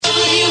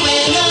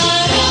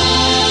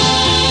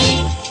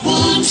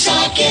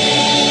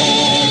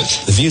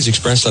views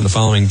expressed on the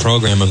following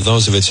program are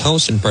those of its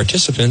hosts and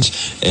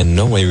participants and in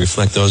no way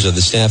reflect those of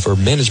the staff or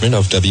management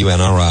of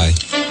WNRI.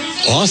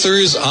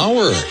 Author's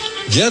Hour.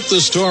 Get the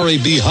story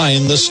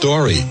behind the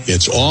story.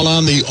 It's all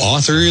on the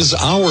Author's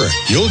Hour.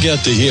 You'll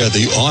get to hear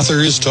the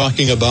authors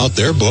talking about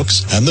their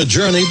books and the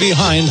journey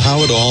behind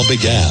how it all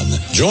began.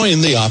 Join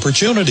the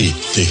opportunity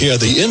to hear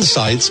the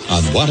insights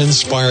on what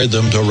inspired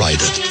them to write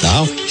it.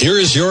 Now, here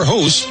is your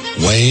host,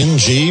 Wayne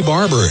G.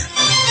 Barber.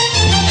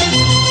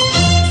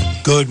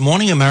 Good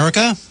morning,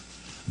 America.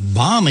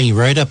 Balmy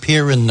right up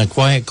here in the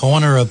quiet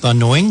corner of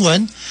New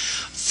England.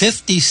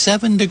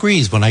 57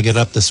 degrees when I get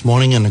up this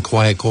morning in the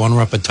quiet corner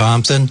up at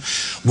Thompson.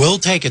 We'll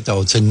take it,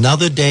 though. It's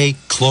another day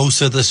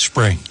closer to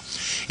spring.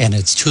 And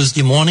it's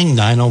Tuesday morning,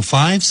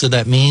 9:05, so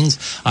that means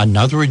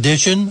another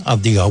edition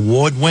of the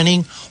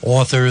award-winning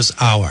Author's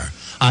Hour.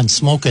 On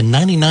Smokin'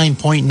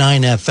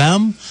 99.9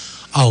 FM,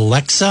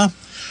 Alexa,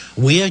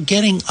 we are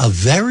getting a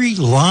very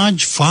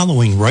large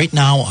following right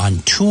now on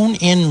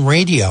TuneIn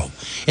Radio.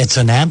 It's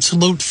an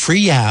absolute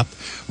free app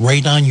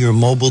right on your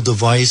mobile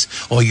device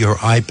or your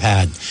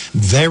iPad.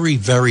 Very,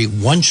 very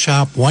one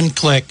shop, one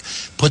click.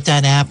 Put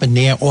that app in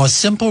there, or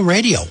Simple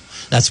Radio.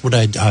 That's what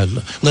I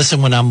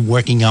listen when I'm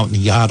working out in the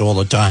yard all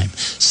the time.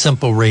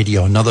 Simple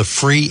Radio, another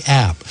free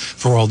app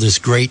for all this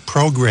great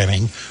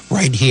programming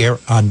right here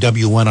on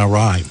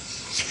WNRI.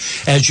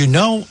 As you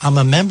know, I'm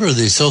a member of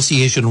the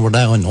Association of Rhode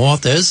Island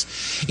Authors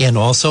and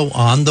also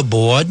on the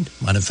board.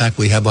 Matter of fact,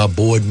 we have our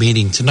board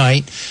meeting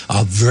tonight,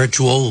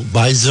 virtual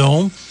by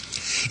Zoom.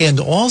 And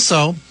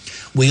also,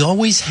 we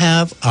always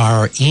have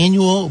our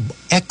annual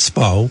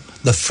expo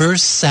the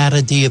first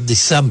Saturday of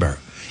December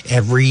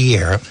every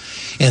year.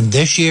 And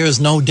this year is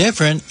no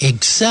different,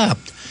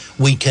 except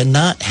we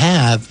cannot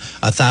have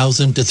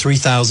 1,000 to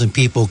 3,000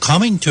 people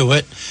coming to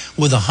it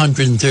with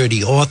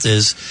 130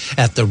 authors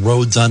at the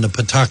Rhodes on the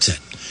Patuxent.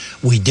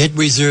 We did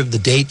reserve the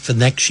date for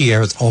next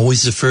year. It's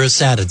always the first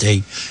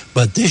Saturday.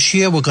 But this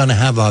year we're going to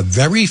have our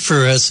very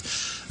first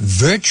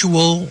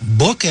virtual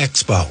book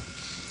expo.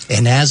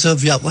 And as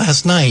of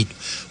last night,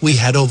 we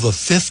had over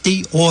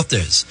 50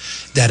 authors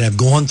that have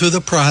gone through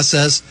the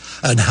process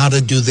on how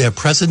to do their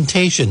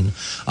presentation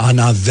on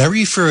our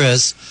very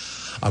first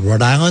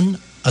Rhode Island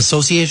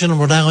Association of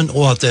Rhode Island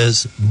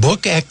Authors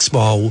Book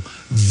Expo,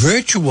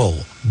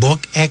 virtual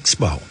book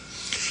expo.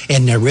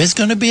 And there is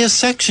going to be a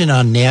section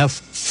on there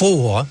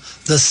for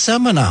the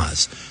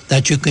seminars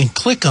that you can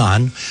click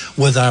on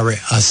with our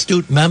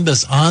astute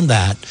members on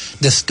that,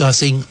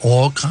 discussing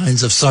all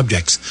kinds of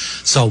subjects.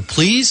 So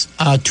please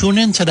tune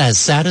in to that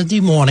Saturday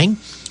morning.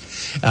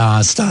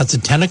 Starts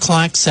at 10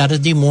 o'clock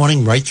Saturday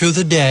morning right through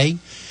the day.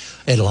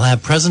 It'll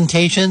have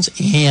presentations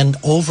and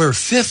over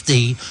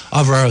 50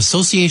 of our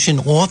association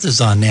authors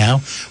on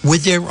now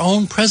with their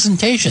own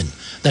presentation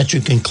that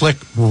you can click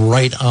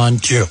right on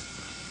to.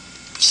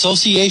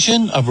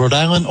 Association of Rhode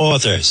Island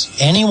Authors.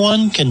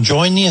 Anyone can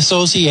join the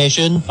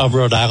Association of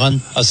Rhode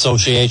Island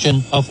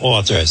Association of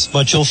Authors,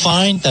 but you'll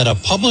find that a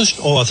published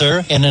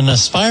author and an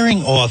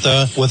aspiring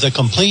author with a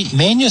complete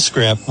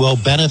manuscript will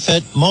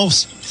benefit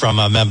most from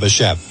our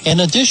membership. In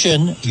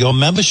addition, your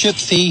membership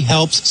fee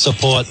helps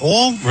support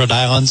all Rhode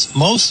Island's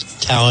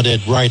most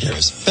talented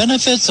writers.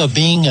 Benefits of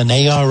being an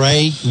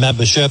ARA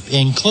membership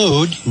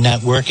include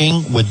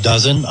networking with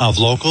dozens of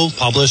local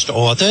published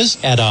authors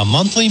at our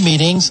monthly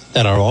meetings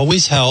that are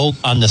always held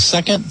on the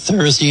second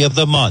Thursday of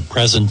the month.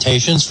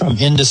 Presentations from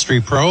industry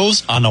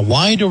pros on a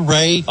wide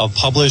array of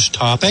published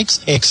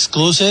topics,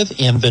 exclusive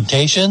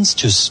invitations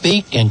to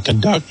speak and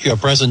conduct your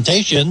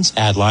presentations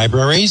at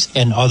libraries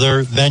and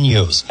other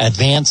venues.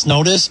 Advance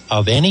notice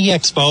of any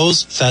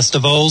expos,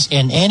 festivals,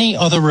 and any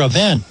other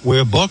event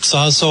where books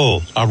are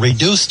sold. A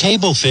reduced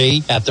table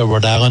fee at the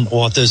Rhode Island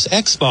Authors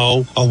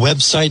Expo, a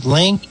website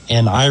link,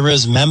 an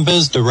IRA's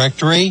members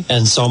directory,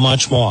 and so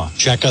much more.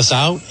 Check us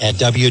out at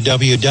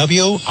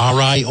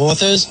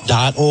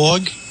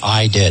www.riauthors.org.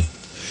 I did.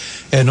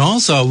 And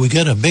also, we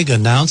got a big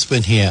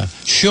announcement here.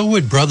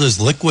 Sherwood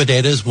Brothers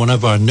Liquidators, one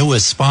of our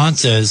newest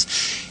sponsors,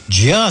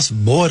 just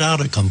bought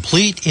out a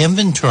complete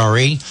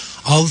inventory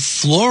of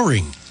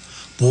flooring.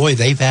 Boy,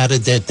 they've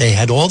added that they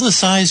had all the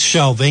size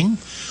shelving,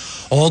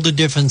 all the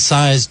different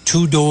size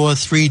 2-door,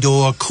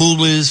 3-door,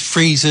 coolers,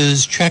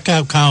 freezers,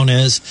 checkout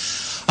counters,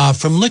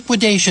 from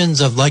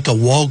liquidations of like a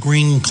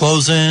Walgreens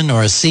closing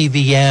or a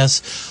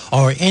CVS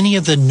or any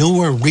of the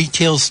newer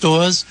retail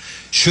stores.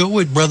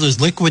 Sherwood Brothers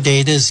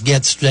Liquidators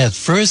gets that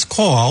first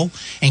call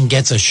and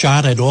gets a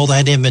shot at all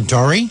that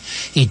inventory.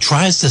 He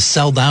tries to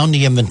sell down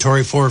the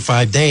inventory 4 or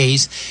 5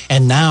 days,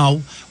 and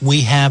now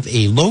we have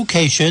a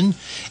location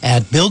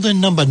at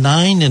building number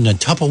 9 in the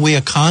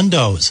Tupperware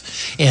condos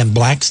in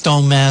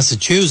Blackstone,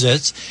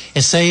 Massachusetts.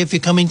 And say if you're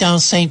coming down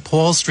St.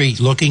 Paul Street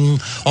looking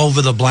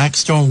over the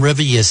Blackstone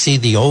River, you see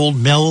the old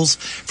mills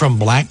from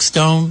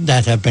Blackstone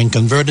that have been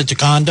converted to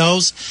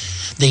condos.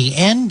 The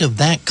end of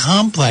that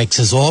complex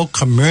is all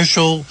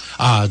commercial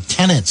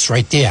tenants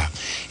right there.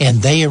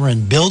 And they are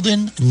in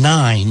building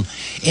 9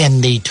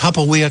 in the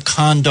Tupperware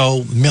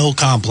condo mill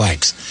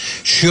complex.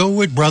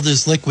 Sherwood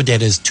Brothers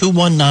Liquidators,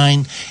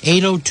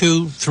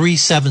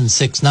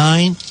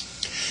 219-802-3769.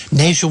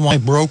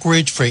 nationwide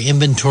brokerage for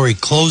inventory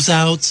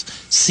closeouts,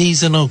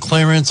 seasonal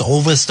clearance,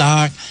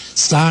 overstock,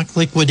 stock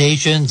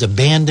liquidations,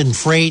 abandoned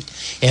freight,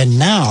 and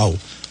now,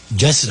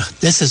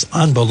 this is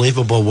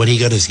unbelievable what he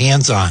got his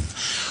hands on.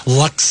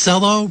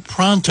 Luxello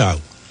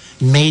Pronto,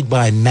 made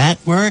by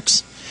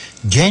Matworks,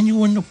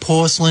 genuine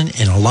porcelain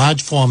in a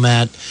large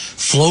format,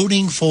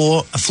 floating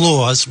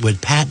floors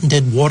with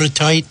patented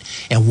watertight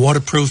and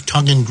waterproof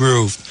tongue and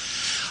groove.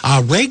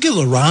 Our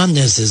regular on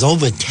this is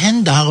over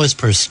 $10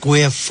 per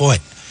square foot.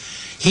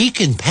 He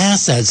can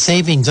pass that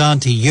savings on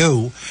to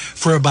you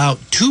for about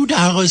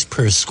 $2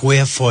 per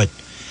square foot.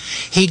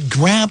 He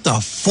grabbed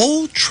a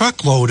full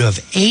truckload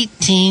of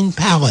 18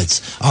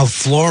 pallets of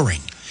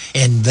flooring,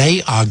 and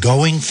they are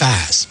going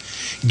fast.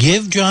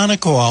 Give John a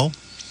call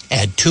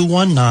at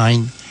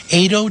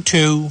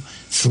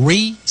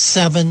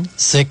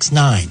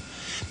 219-802-3769.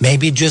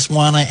 Maybe just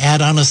want to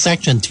add on a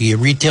section to your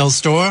retail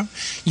store.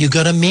 You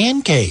got a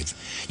man cave.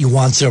 You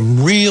want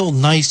some real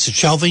nice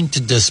shelving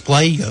to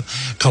display your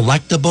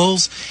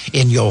collectibles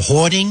in your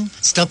hoarding,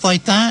 stuff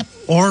like that?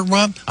 Or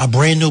a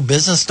brand new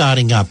business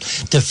starting up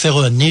to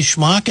fill a niche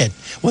market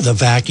with a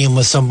vacuum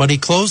with somebody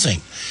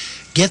closing.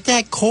 Get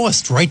that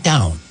cost right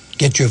down.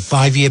 Get your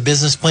 5-year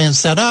business plan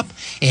set up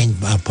and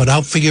put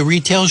out for your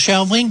retail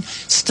shelving.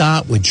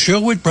 Start with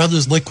Sherwood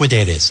Brothers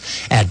Liquidators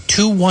at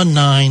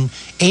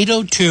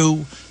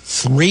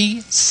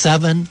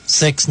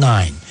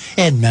 219-802-3769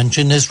 and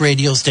mention this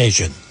radio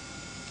station.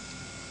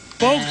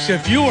 Folks,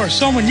 if you or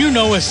someone you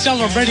know is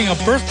celebrating a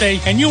birthday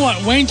and you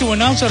want Wayne to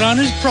announce it on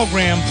his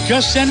program,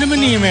 just send him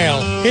an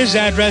email. His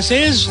address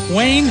is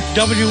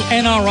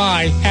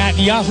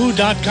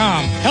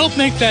WayneWNRI@yahoo.com. Help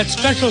make that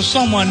special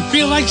someone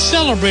feel like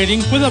celebrating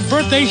with a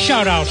birthday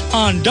shout-out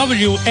on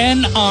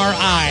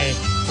WNRI.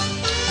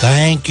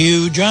 Thank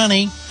you,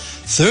 Johnny.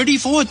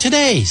 34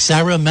 today,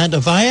 Sarah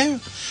Mandavaya.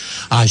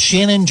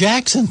 Shannon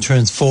Jackson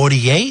turns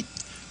 48.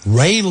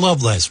 Ray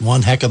Lovelace,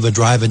 one heck of a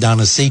driver down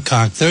to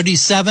Seacock,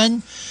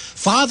 37.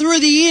 Father of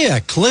the Year,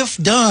 Cliff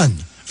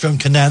Dunn from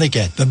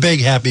Connecticut. The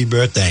big happy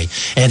birthday.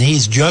 And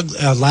he's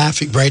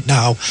laughing right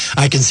now.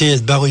 I can see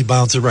his belly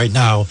bouncing right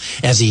now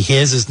as he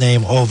hears his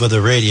name over the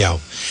radio.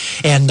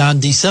 And on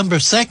December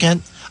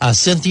 2nd,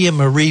 Cynthia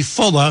Marie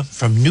Fuller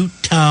from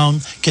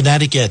Newtown,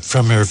 Connecticut,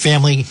 from her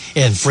family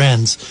and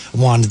friends,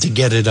 wanted to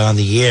get it on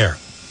the air.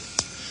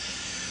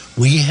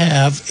 We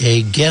have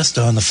a guest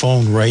on the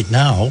phone right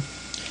now.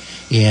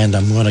 And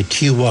I'm going to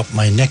queue up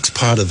my next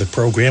part of the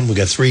program. We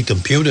got 3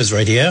 computers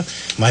right here.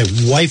 My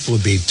wife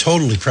would be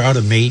totally proud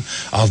of me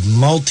of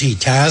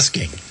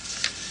multitasking.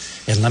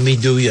 And let me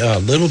do a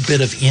little bit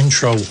of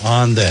intro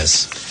on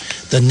this.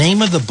 The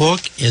name of the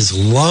book is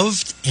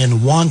Loved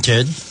and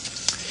Wanted.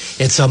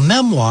 It's a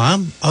memoir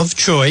of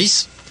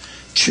choice,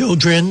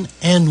 children,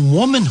 and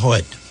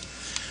womanhood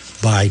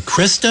by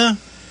Christa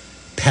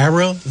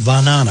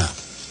Parravani.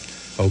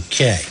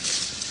 Okay.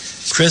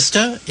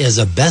 Christa is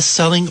a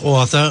best-selling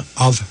author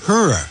of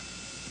Her,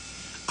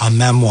 a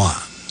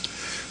memoir.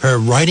 Her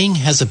writing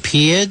has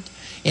appeared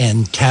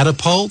in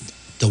Catapult,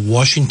 The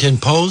Washington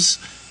Post,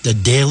 The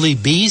Daily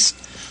Beast,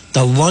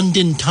 The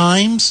London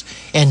Times,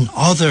 and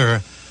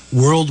other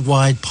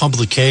worldwide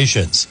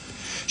publications.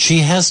 She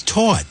has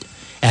taught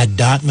at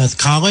Dartmouth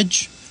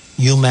College,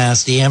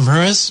 UMass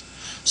Amherst,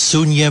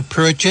 SUNY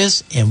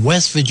Purchase, and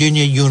West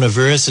Virginia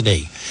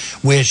University,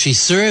 where she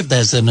served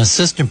as an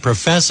assistant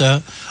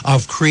professor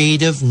of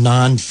creative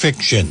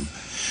nonfiction.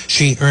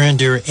 She earned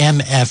her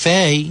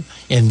MFA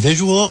in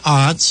visual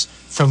arts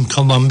from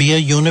Columbia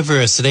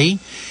University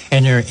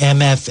and her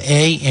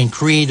MFA in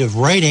creative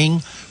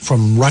writing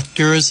from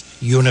Rutgers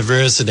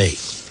University.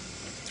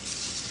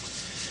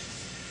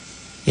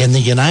 In the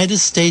United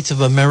States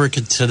of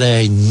America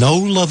today, no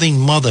loving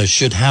mother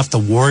should have to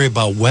worry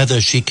about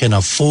whether she can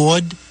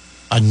afford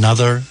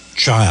another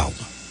child.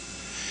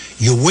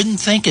 You wouldn't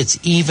think it's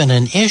even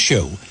an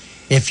issue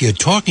if you're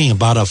talking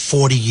about a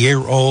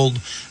 40-year-old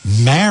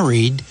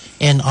married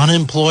and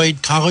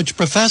unemployed college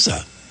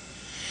professor.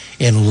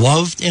 In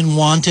Loved and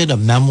Wanted, a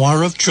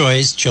memoir of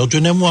choice,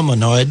 children and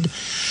womanhood,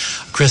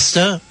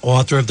 Christa,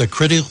 author of the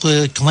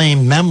critically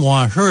acclaimed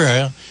memoir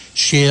Her,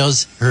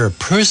 shares her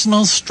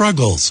personal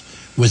struggles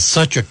with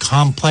such a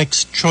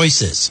complex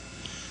choices,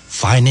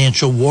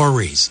 financial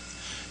worries,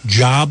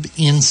 job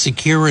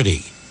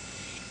insecurity,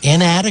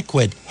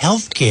 inadequate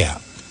health care,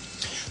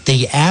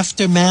 the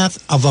aftermath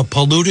of a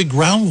polluted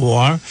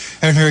groundwater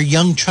and her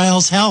young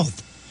child's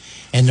health,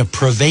 and the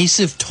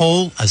pervasive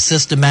toll of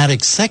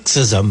systematic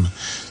sexism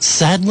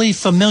sadly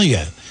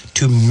familiar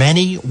to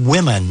many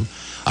women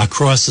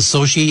across the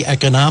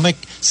socioeconomic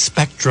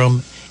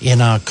spectrum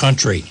in our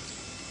country.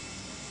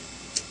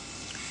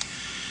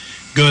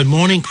 Good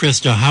morning,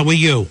 Christa. How are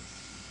you?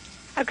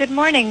 Good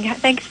morning.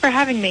 Thanks for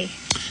having me.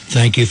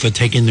 Thank you for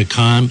taking the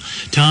time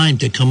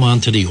to come on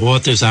to the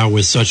Authors Hour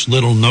with such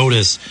little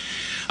notice.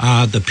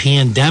 The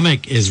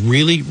pandemic is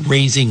really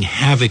raising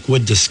havoc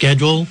with the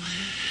schedule.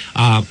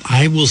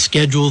 I will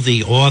schedule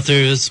the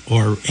authors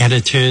or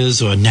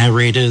editors or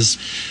narrators,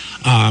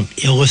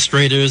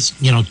 illustrators,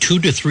 2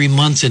 to 3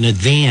 months in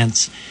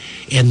advance.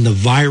 and the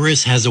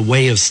virus has a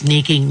way of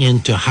sneaking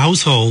into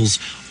households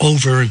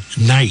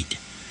overnight.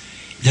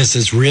 This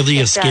is really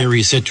a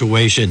scary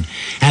situation.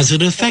 Has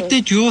it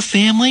affected your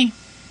family?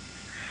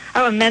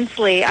 Oh,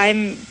 immensely.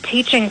 I'm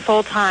teaching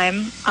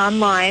full-time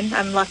online.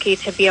 I'm lucky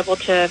to be able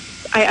to...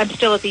 I'm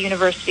still at the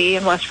university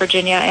in West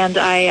Virginia, and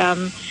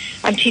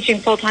I'm teaching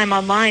full-time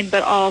online,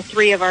 but all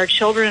three of our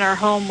children are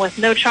home with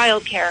no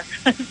childcare.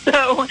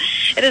 So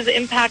it has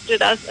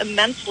impacted us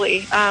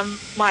immensely.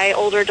 My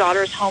older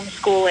daughter's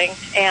homeschooling,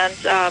 and,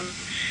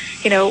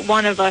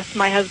 one of us,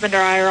 my husband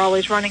or I, are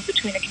always running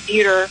between a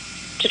computer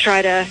to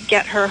try to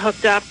get her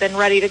hooked up and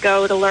ready to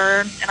go to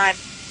learn, and I'm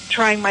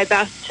trying my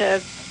best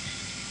to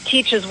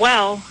teach as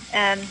well.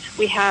 And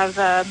we have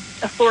a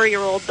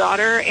 4-year-old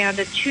daughter and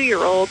a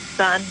 2-year-old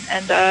son,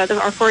 and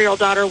our 4-year-old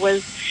daughter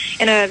was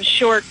in a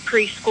short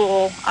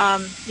preschool,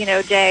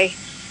 day.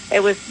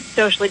 It was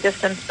socially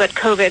distanced, but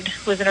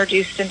COVID was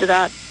introduced into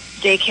that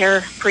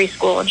daycare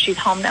preschool, and she's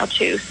home now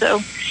too. So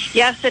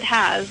yes, it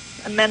has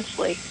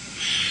immensely.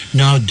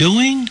 Now,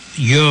 doing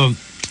your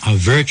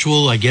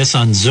virtual, I guess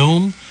on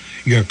Zoom,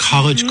 your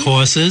college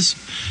courses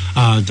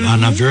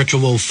on a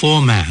virtual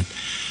format,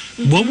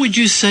 what would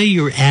you say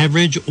your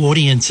average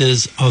audience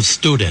is of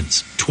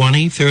students?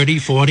 20, 30,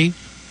 40?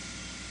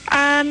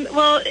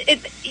 Well,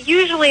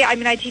 usually,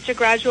 I teach a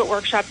graduate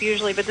workshop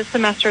usually, but this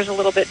semester is a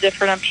little bit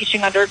different. I'm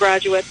teaching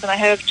undergraduates, and I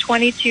have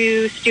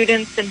 22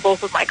 students in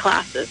both of my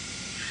classes,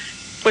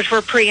 which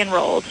were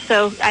pre-enrolled.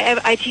 So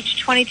I teach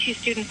 22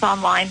 students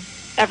online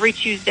every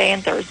Tuesday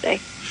and Thursday.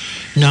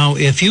 Now,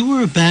 if you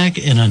were back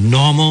in a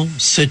normal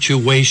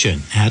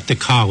situation at the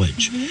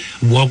college,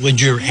 what would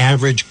your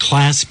average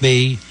class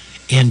be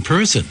in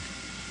person?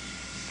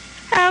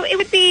 It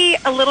would be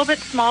a little bit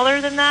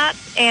smaller than that,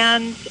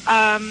 and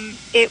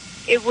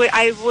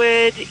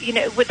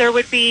there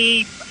would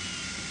be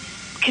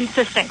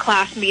consistent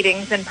class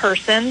meetings in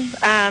person,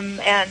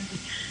 and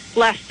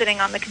less sitting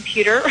on the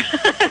computer.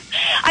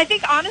 I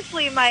think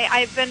honestly,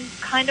 I've been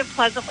kind of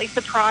pleasantly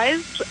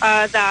surprised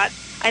that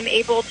I'm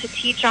able to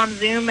teach on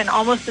Zoom in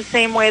almost the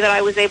same way that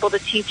I was able to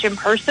teach in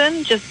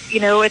person. Just,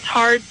 it's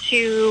hard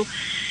to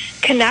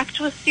connect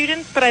with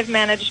students, but I've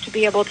managed to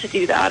be able to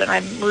do that, and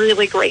I'm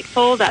really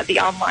grateful that the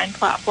online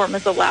platform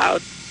has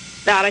allowed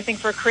that. I think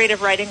for a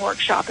creative writing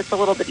workshop, it's a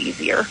little bit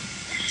easier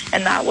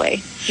in that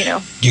way.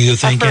 Do you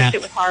think at first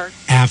it was hard.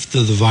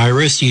 After the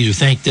virus, do you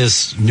think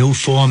this new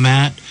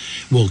format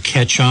will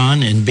catch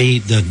on and be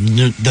the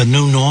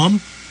new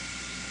norm?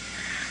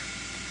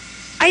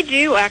 I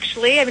do,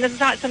 actually. It's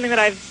not something that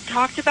I've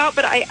talked about,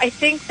 but I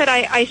think that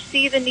I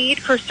see the need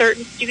for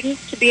certain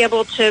students to be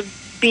able to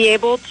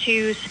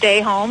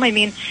stay home.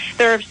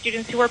 There are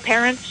students who are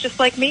parents just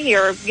like me,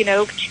 or,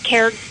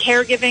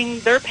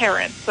 caregiving their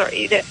parents. Or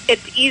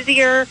it's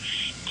easier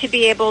to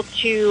be able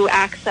to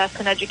access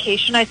an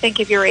education, I think,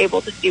 if you're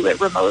able to do it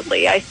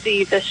remotely. I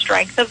see the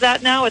strength of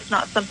that now. It's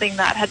not something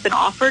that had been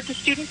offered to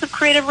students of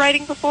creative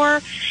writing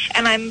before,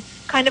 and I'm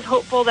kind of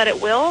hopeful that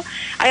it will.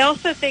 I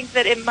also think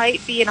that it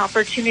might be an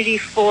opportunity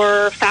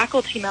for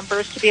faculty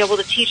members to be able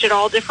to teach at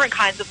all different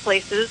kinds of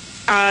places,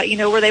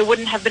 where they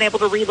wouldn't have been able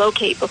to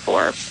relocate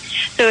before.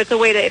 So it's a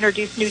way to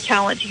introduce new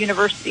talent to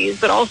universities,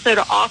 but also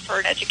to offer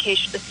an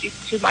education to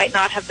students who might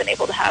not have been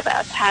able to have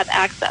had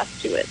access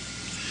to it.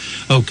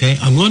 Okay,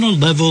 I'm going to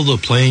level the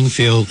playing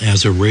field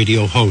as a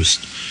radio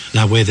host.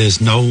 That way there's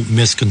no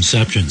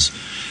misconceptions.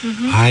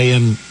 I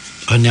am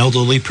an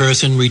elderly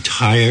person,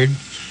 retired.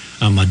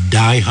 I'm a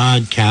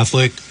diehard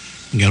Catholic.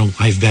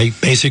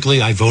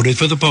 I voted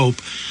for the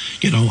Pope.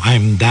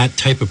 I'm that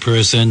type of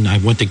person. I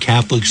went to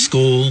Catholic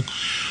school,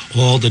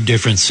 all the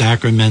different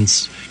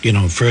sacraments,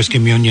 First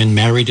Communion,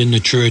 married in the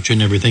church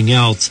and everything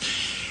else.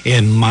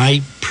 And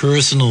my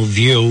personal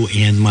view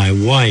and my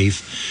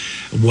wife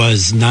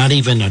was not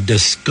even a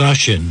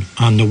discussion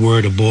on the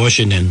word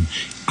abortion and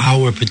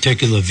our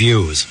particular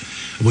views.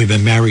 We've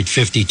been married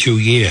 52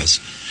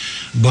 years.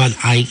 But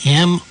I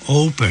am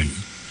open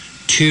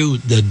to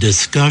the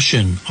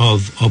discussion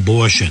of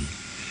abortion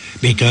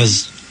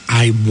because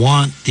I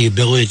want the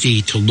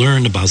ability to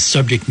learn about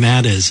subject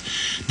matters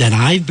that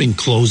I've been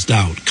closed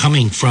out,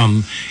 coming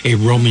from a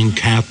Roman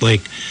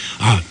Catholic,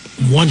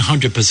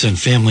 100%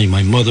 family.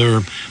 My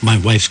mother, my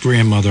wife's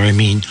grandmother, I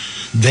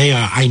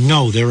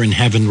know they're in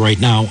heaven right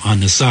now on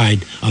the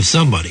side of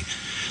somebody.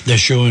 They're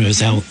showing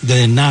us out.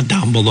 They're not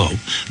down below.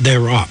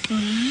 They're up.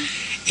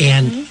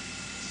 And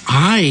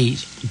I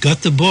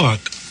got the book,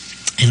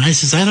 and I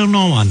says, I don't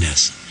know on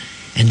this.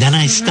 And then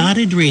I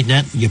started reading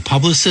it. Your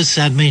publicist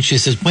said to me, she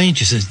says, Wayne,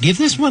 give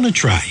this one a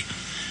try.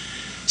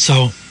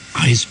 So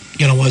I,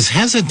 was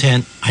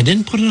hesitant. I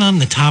didn't put it on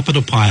the top of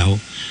the pile.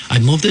 I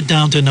moved it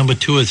down to number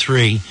 2 or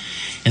 3.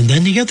 And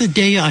then the other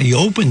day I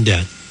opened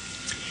it,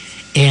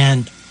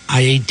 and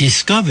I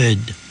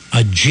discovered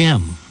a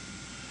gem.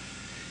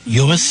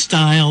 Your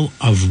style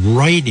of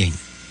writing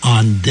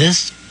on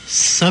this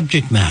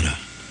subject matter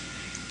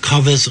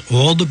covers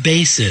all the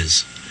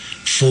bases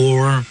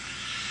for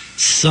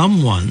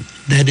someone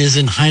that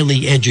isn't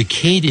highly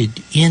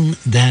educated in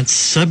that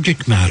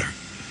subject matter.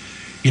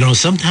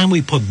 Sometimes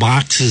we put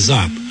boxes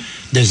up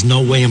There's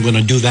no way I'm going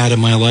to do that in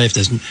my life.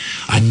 There's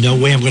no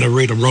way I'm going to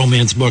read a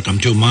romance book. I'm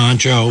too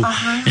macho,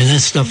 and then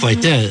stuff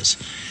like this.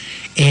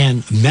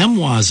 And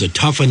memoirs are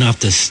tough enough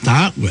to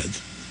start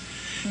with,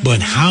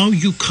 but how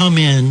you come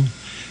in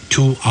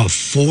to a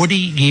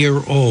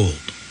 40-year-old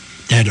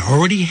that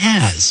already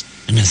has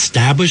an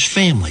established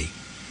family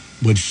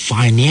with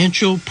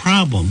financial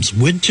problems,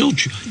 with two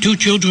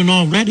children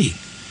already,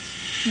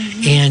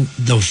 and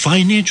the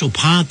financial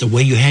part, the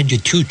way you had your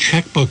two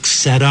checkbooks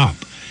set up,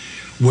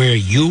 where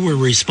you were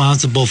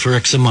responsible for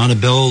X amount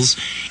of bills,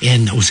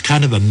 and it was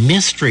kind of a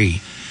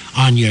mystery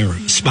on your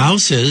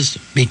spouses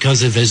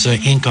because of his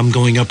income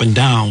going up and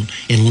down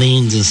in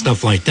liens and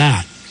stuff like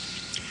that.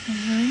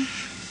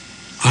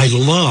 I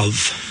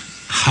love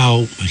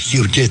how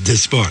you did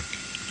this book,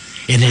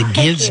 and it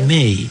gives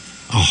me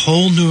a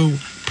whole new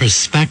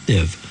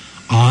perspective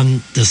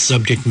on the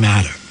subject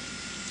matter.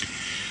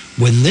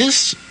 When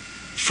this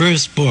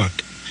first book,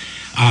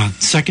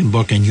 second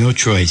book in your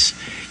choice,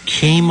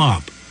 came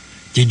up,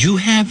 did you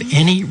have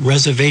any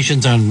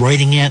reservations on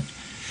writing it?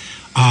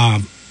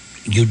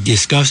 You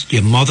discussed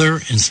your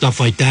mother and stuff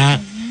like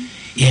that,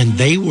 and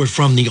they were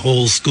from the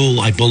old school,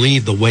 I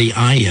believe, the way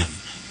I am.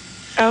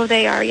 Oh,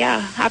 they are,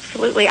 yeah,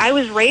 absolutely. I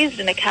was raised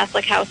in a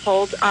Catholic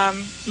household.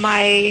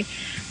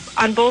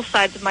 On both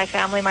sides of my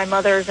family, my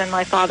mother's and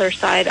my father's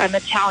side, I'm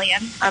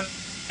Italian.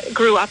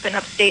 Grew up in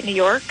upstate New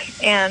York,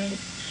 and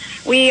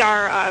we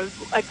are a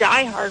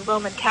diehard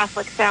Roman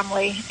Catholic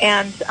family,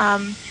 and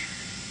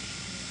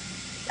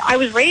I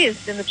was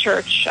raised in the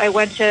church. I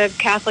went to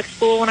Catholic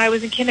school when I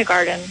was in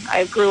kindergarten.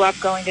 I grew up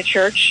going to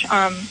church.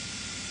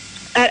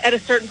 At a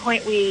certain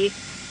point, we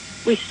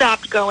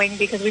stopped going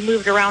because we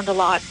moved around a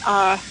lot.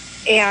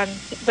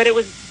 But it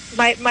was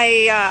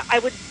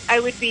I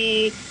would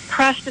be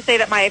pressed to say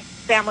that my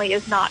family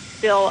is not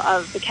still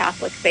of the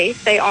Catholic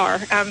faith. They are,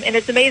 and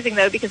it's amazing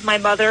though because my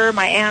mother,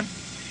 my aunt,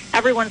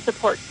 everyone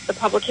supports the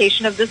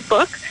publication of this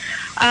book,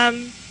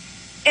 and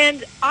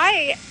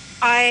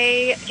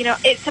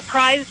it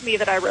surprised me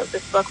that I wrote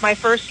this book. My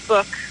first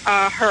book,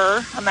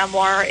 a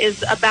memoir,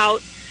 is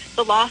about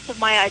the loss of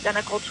my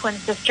identical twin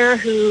sister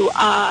who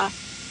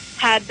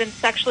had been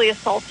sexually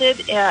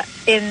assaulted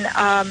in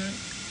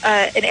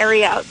an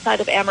area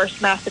outside of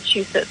Amherst,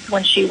 Massachusetts,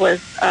 when she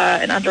was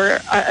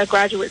a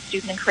graduate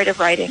student in creative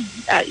writing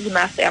at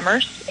UMass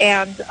Amherst,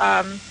 and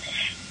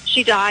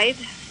she died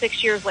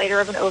 6 years later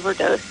of an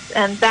overdose.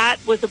 And that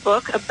was a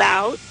book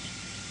about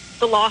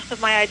the loss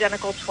of my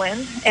identical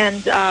twin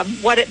and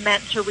what it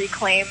meant to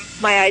reclaim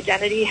my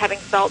identity, having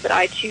felt that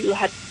I too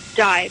had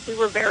died. We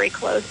were very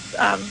close,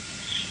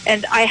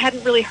 and I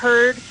hadn't really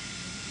heard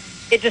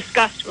it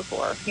discussed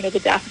before, the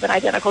death of an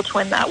identical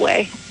twin that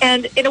way.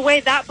 And in a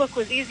way, that book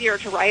was easier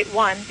to write,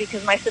 one,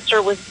 because my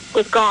sister was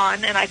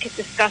gone, and I could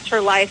discuss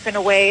her life in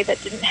a way that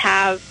didn't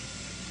have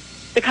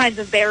the kinds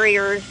of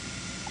barriers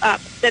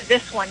that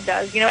this one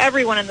does.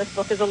 Everyone in this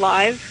book is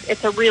alive.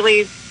 It's a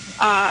really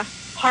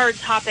hard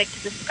topic to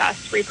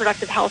discuss,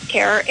 reproductive health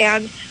care,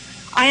 and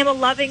I am a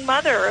loving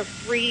mother of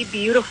 3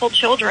 beautiful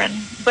children,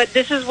 but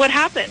this is what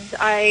happened.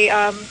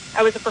 I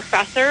was a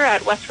professor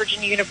at West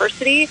Virginia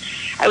University.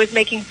 I was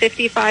making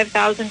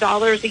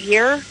 $55,000 a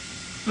year.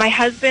 My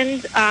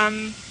husband,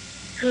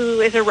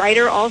 who is a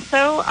writer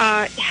also,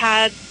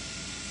 had,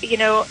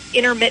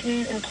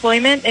 intermittent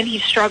employment, and he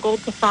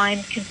struggled to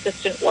find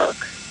consistent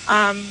work.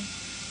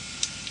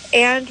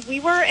 And we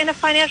were in a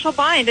financial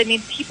bind. I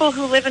mean, people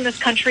who live in this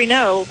country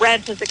know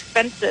rent is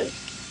expensive.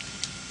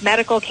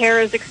 Medical care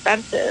is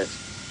expensive.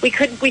 We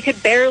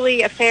could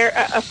barely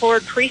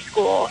afford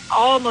preschool.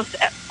 Almost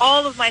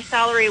all of my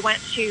salary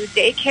went to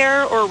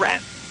daycare or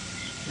rent.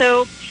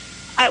 So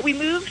we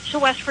moved to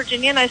West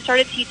Virginia, and I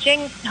started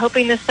teaching,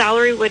 hoping this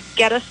salary would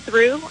get us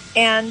through.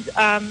 And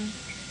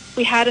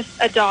we had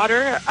a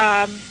daughter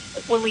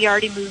when we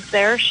already moved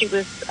there. She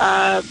was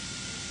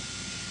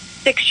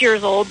 6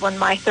 years old when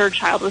my third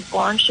child was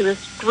born. She was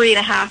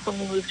 3.5 when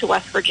we moved to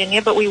West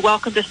Virginia, but we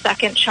welcomed a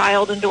second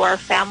child into our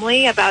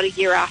family about a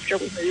year after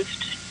we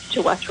moved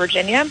to West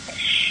Virginia.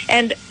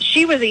 And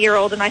she was a year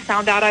old, and I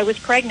found out I was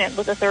pregnant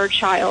with a third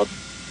child,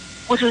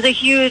 which was a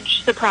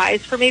huge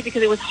surprise for me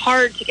because it was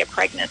hard to get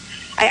pregnant.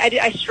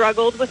 I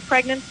struggled with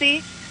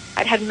pregnancy.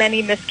 I'd had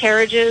many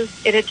miscarriages.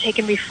 It had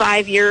taken me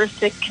 5 years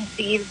to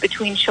conceive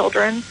between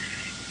children.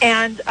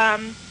 And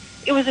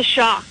it was a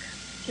shock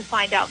to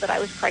find out that I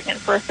was pregnant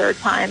for a third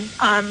time.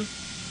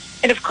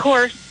 And of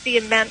course, the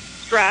immense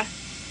stress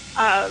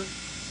of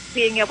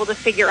being able to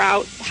figure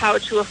out how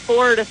to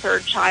afford a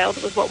third child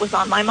was what was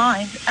on my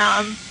mind.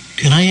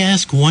 Can I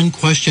ask one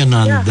question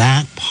on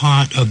that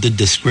part of the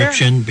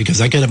description? Sure.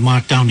 Because I got it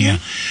marked down here.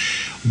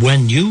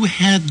 When you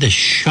had the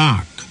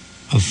shock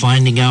of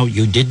finding out,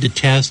 you did the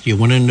test, you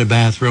went in the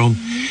bathroom,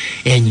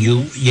 and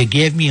you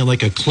gave me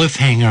like a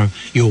cliffhanger.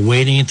 You were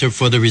waiting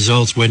for the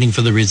results,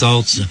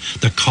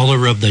 the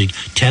color of the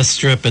test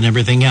strip and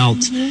everything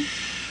else.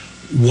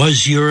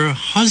 Was your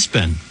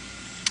husband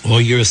or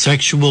your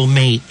sexual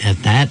mate at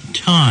that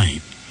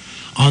time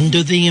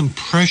under the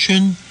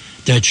impression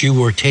that you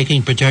were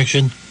taking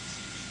protection?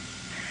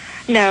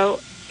 No.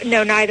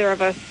 No, neither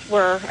of us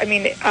were. I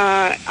mean,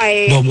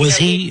 Well, was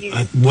he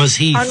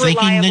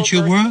thinking that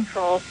you were?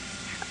 Control.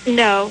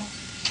 No.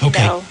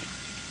 Okay.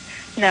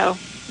 No.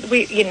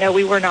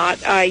 We were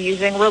not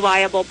using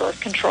reliable birth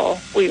control.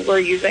 We were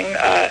using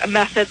a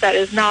method that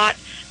is not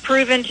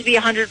proven to be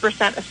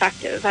 100%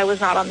 effective. I was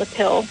not on the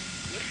pill.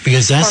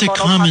 Because that's a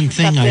common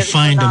thing I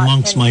find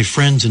amongst my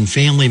friends and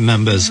family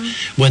members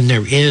when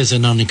there is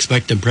an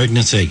unexpected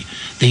pregnancy.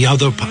 The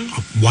other,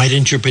 why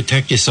didn't you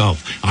protect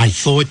yourself? I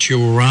thought you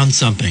were on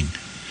something.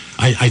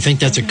 I think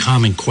that's a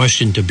common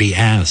question to be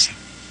asked.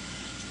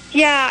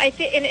 Yeah, I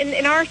think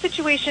in our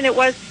situation it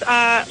was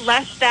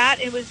less that.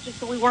 It was just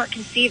that we weren't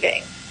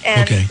conceiving,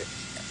 and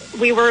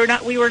we were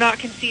not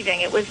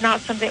conceiving. It was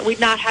not something we'd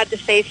not had to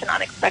face an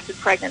unexpected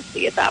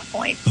pregnancy at that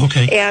point.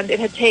 Okay. And it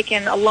had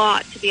taken a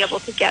lot to be able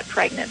to get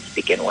pregnant to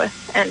begin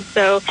with, and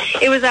so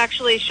it was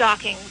actually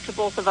shocking to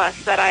both of us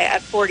that I,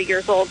 at 40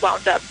 years old,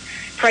 wound up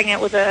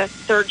pregnant with a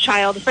third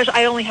child. Especially,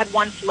 I only had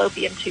one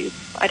fallopian tube.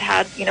 I'd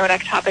had, an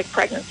ectopic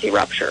pregnancy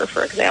rupture,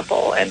 for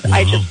example, and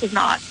I just was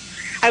not.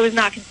 I was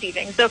not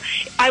conceiving. So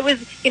I was,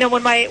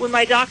 when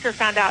my doctor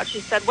found out,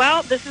 she said,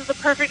 well, this is the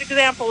perfect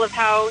example of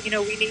how,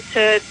 we need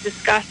to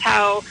discuss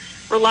how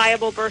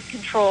reliable birth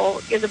control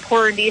is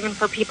important even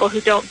for people who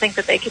don't think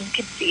that they can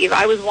conceive.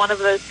 I was one of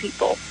those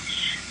people.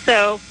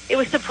 So it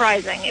was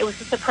surprising. It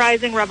was a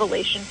surprising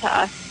revelation to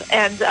us,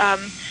 and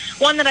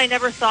one that I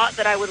never thought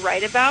that I would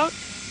write about.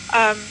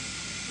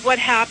 What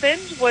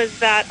happened was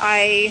that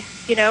I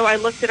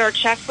looked at our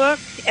checkbook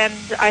and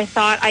I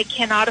thought, I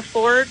cannot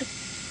afford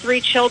 3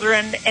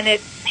 children, and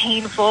it's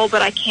painful,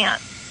 but I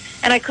can't,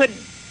 and I couldn't.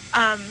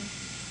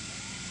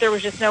 There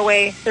was just no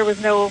way. There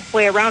was no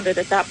way around it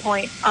at that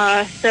point.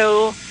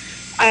 So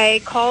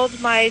I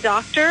called my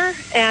doctor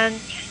and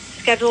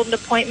scheduled an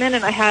appointment,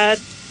 and I had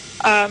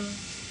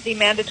the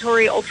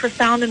mandatory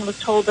ultrasound and was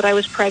told that I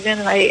was pregnant.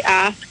 And I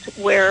asked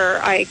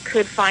where I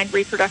could find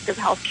reproductive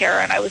health care,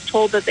 and I was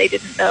told that they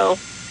didn't know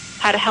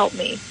how to help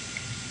me.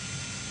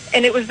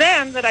 And it was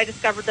then that I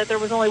discovered that there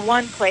was only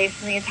one place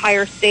in the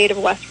entire state of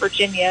West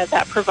Virginia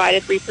that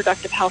provided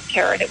reproductive health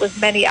care, and it was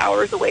many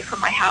hours away from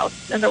my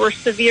house. And there were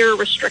severe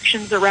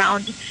restrictions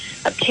around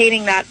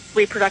obtaining that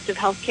reproductive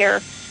health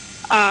care.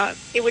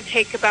 It would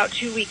take about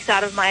 2 weeks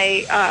out of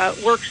my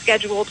work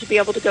schedule to be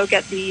able to go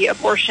get the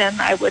abortion.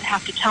 I would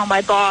have to tell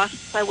my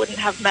boss. I wouldn't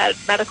have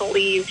medical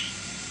leave.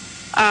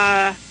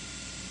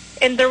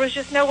 And there was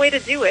just no way to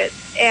do it.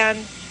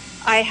 And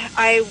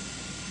I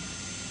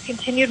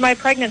continued my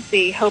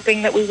pregnancy,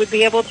 hoping that we would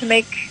be able to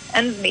make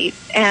ends meet.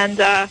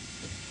 And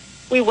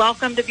we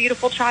welcomed a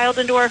beautiful child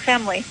into our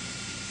family.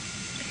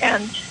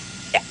 And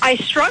I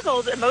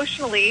struggled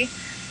emotionally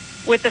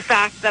with the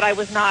fact that I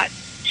was not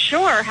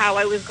sure how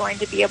I was going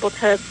to be able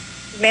to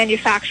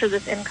manufacture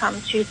this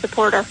income to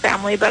support our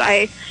family. But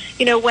I,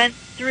 went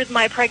through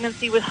my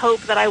pregnancy with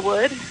hope that I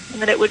would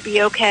and that it would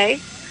be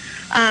okay.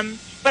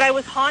 But I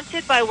was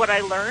haunted by what I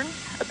learned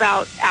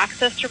about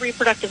access to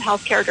reproductive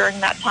health care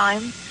during that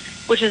time,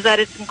 which is that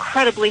it's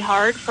incredibly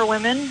hard for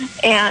women.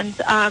 And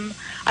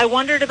I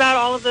wondered about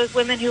all of those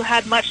women who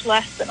had much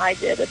less than I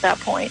did at that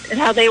point and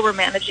how they were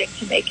managing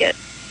to make it,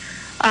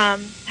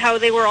 how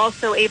they were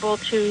also able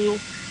to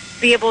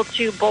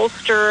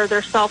bolster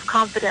their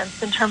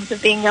self-confidence in terms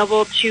of being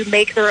able to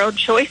make their own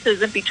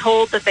choices and be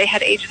told that they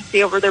had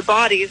agency over their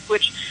bodies,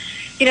 which,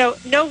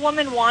 no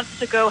woman wants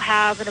to go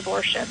have an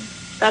abortion.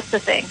 That's the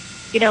thing.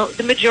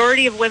 The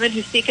majority of women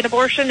who seek an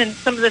abortion, and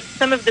some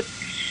of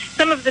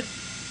the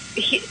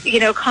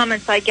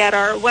comments I get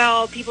are,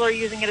 well, people are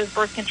using it as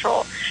birth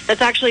control.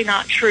 That's actually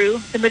not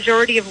true. The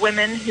majority of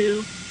women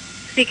who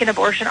seek an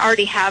abortion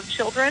already have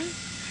children,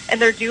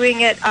 and they're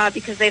doing it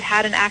because they've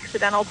had an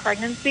accidental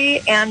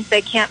pregnancy and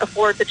they can't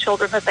afford the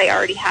children that they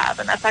already have,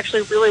 and that's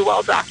actually really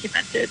well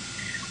documented.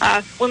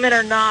 Women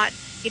are not,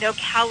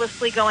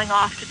 callously going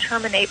off to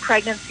terminate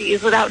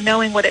pregnancies without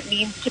knowing what it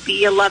means to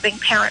be a loving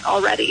parent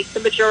already. The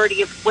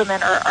majority of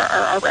women are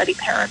already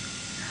parents.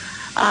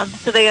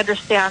 So they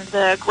understand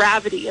the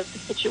gravity of the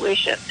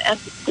situation and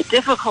the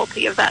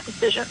difficulty of that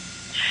decision.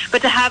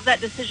 But to have that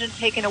decision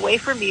taken away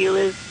from you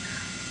is,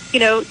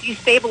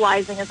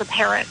 destabilizing as a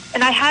parent.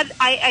 And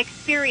I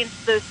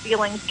experienced those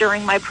feelings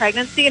during my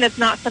pregnancy, and it's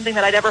not something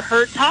that I'd ever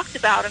heard talked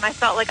about. And I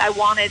felt like I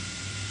wanted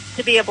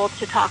to be able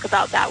to talk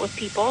about that with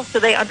people so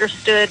they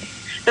understood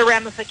the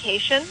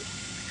ramifications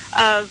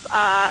of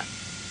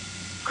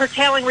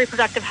curtailing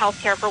reproductive health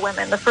care for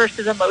women. The first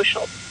is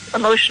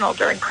emotional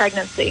during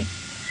pregnancy.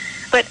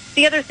 But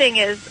the other thing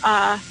is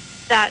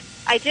that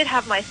I did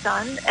have my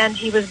son, and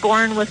he was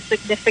born with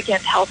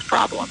significant health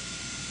problems.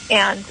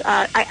 And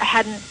I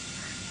hadn't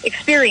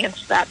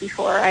experienced that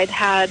before.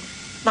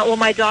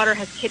 My daughter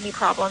has kidney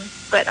problems,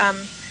 but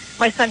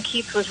my son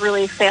Keith was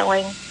really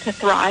failing to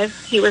thrive.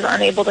 He was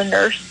unable to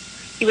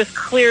nurse. He was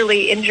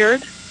clearly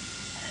injured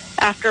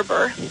after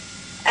birth.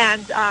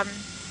 And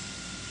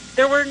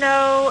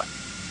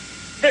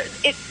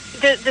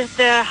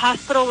the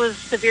hospital was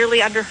severely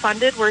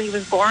underfunded where he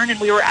was born, and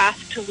we were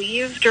asked to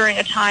leave during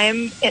a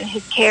time in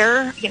his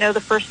care, the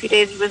first few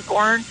days he was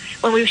born,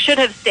 when we should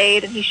have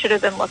stayed and he should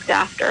have been looked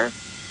after.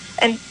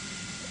 And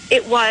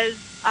it was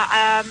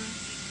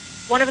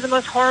one of the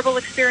most horrible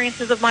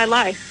experiences of my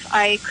life.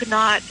 I could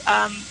not,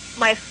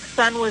 my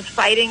son was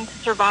fighting to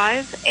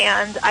survive,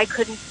 and I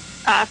couldn't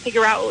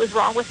figure out what was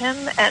wrong with him,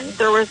 and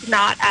there was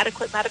not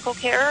adequate medical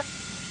care.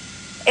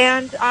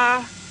 And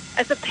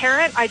as a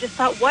parent, I just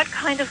thought, what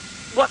kind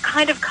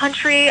of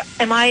country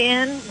am I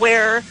in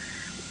where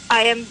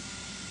I am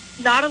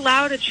not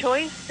allowed a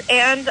choice,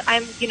 and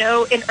I'm,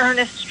 in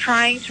earnest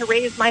trying to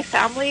raise my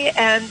family,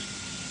 and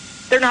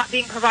they're not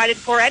being provided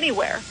for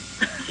anywhere.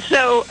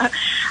 So,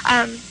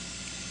 I'm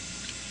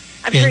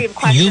sure you have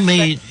questions.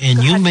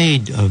 You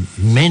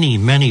made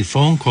many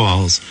phone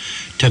calls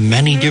to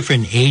many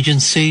different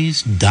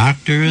agencies,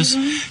 doctors,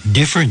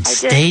 different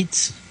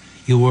states.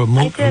 You were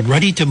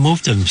ready to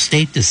move from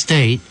state to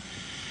state,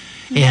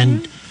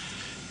 and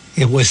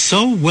it was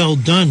so well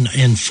done,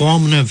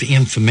 informative,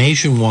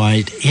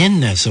 information-wise in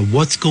this of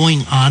what's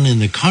going on in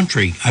the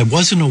country. I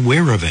wasn't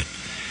aware of it.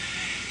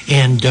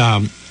 And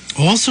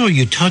also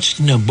you touched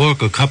in the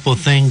book a couple of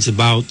things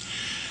about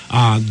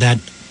that,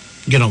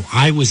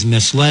 I was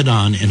misled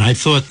on, and I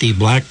thought the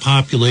black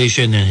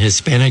population and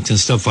Hispanics and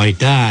stuff like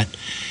that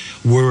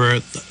were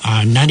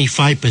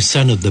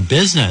 95% of the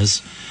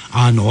business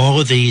on all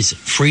of these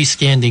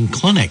freestanding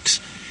clinics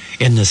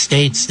in the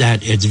states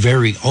that it's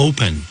very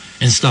open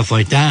and stuff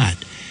like that.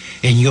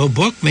 And your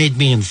book made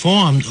me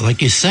informed,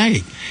 like you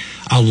say,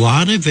 a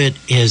lot of it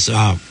is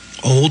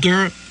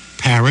older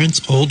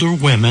parents, older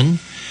women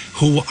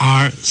who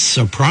are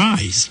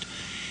surprised,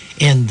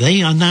 and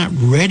they are not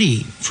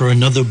ready for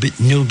another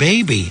new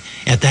baby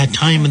at that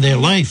time in their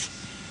life.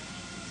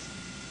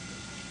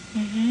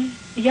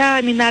 Yeah,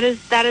 I mean, that is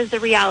the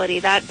reality.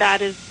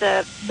 That is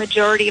the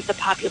majority of the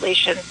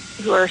population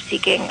who are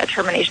seeking a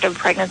termination of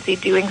pregnancy,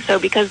 doing so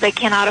because they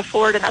cannot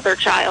afford another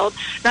child,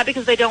 not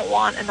because they don't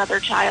want another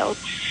child.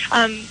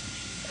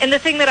 And the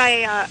thing that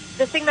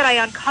I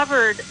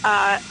uncovered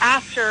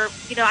after,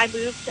 I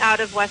moved out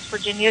of West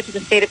Virginia to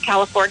the state of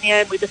California,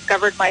 and we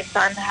discovered my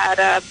son had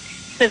a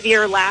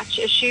severe latch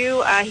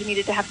issue. He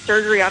needed to have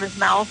surgery on his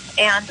mouth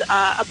and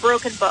a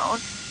broken bone.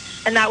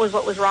 And that was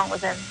what was wrong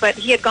with him. But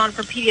he had gone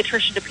from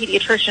pediatrician to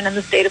pediatrician in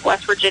the state of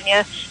West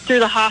Virginia, through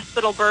the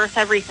hospital, birth,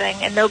 everything,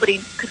 and nobody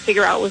could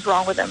figure out what was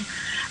wrong with him.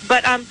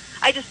 But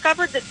I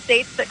discovered that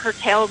states that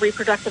curtail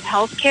reproductive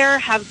health care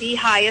have the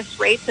highest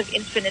rates of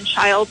infant and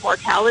child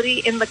mortality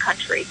in the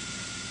country,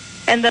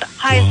 and the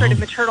highest rate of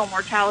maternal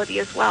mortality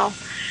as well.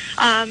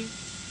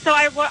 So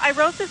I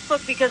wrote this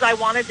book because I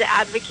wanted to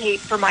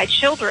advocate for my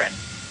children.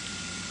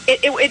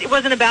 It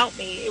wasn't about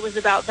me. It was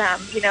about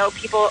them.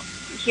 People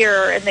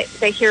hear, and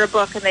they hear a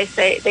book, and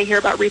they hear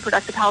about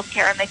reproductive health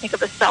care, and they think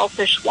of a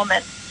selfish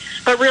woman.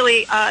 But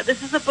really,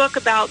 this is a book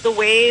about the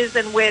ways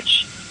in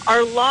which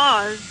our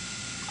laws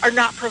are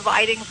not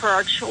providing for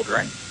our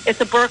children.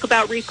 It's a book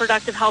about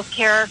reproductive health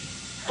care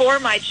for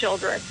my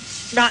children,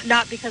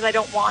 not because I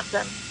don't want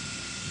them.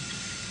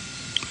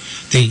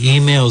 The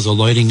emails are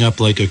lighting up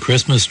like a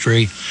Christmas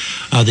tree.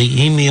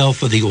 The email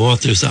for the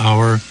Author's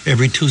Hour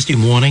every Tuesday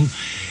morning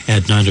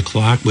at 9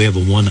 o'clock. We have a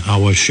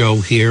 1-hour show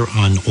here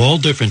on all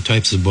different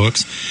types of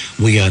books.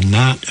 We are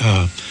not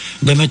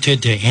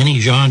limited to any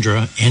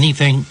genre.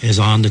 Anything is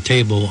on the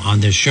table on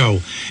this show,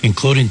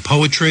 including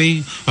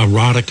poetry,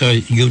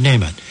 erotica, you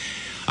name it.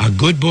 A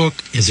good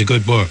book is a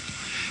good book.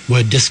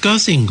 We're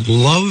discussing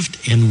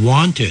Loved and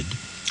Wanted,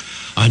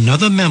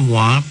 another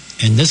memoir,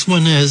 and this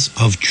one is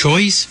Of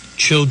Choice,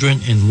 Children,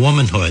 and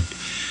Womanhood.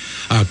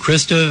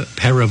 Christa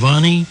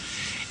Parravani,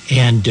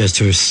 and it's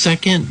her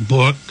second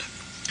book.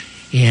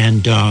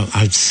 And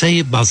I'd say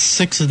about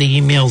 6 of the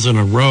emails in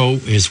a row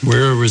is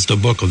where is the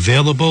book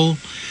available.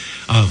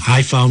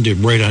 I found it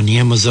right on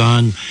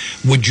Amazon.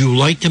 Would you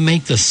like to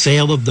make the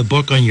sale of the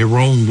book on your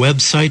own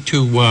website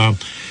to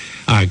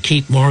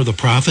keep more of the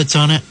profits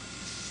on it?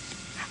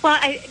 Well,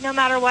 no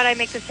matter what, I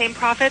make the same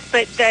profits,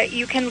 but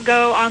you can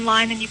go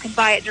online and you can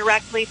buy it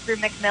directly through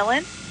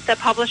Macmillan, the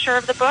publisher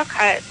of the book.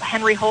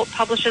 Henry Holt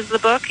publishes the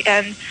book,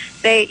 and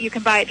you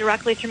can buy it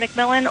directly through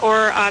Macmillan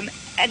or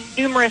and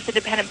numerous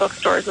independent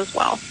bookstores as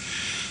well.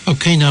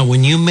 Okay, now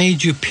when you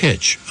made your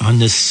pitch on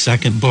this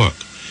second book,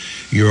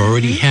 you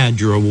already had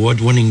your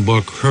award-winning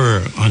book,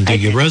 Her, under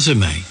your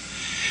resume.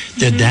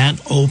 Did that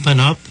open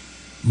up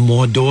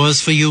more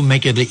doors for you,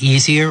 make it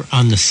easier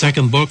on the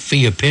second book for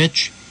your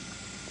pitch?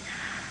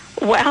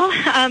 Well,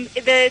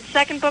 the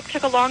second book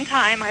took a long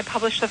time. I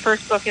published the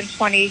first book in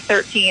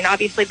 2013.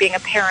 Obviously, being a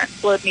parent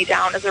slowed me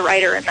down as a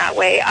writer in that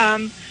way.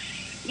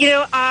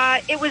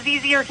 It was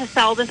easier to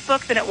sell this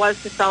book than it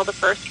was to sell the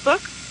first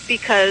book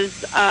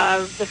because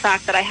of the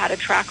fact that I had a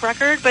track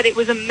record. But it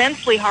was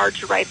immensely hard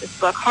to write this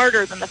book,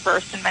 harder than the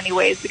first in many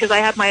ways, because I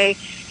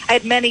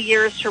had many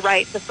years to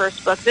write the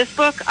first book. This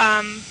book,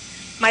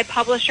 my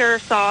publisher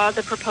saw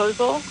the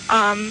proposal,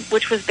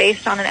 which was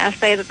based on an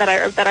essay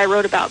that I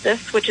wrote about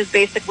this, which is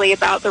basically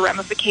about the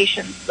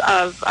ramifications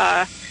of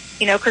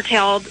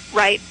curtailed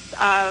rights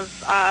of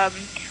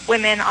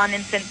women on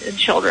infants and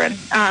children.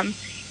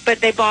 But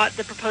they bought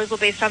the proposal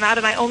based on that,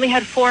 and I only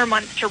had 4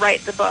 months to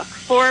write the book.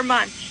 4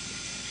 months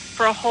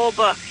for a whole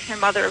book, a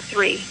mother of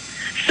 3.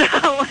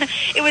 So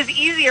it was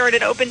easier and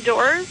it opened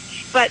doors,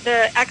 but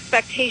the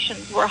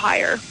expectations were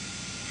higher.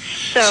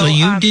 So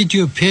you did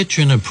your pitch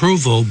and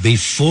approval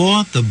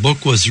before the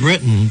book was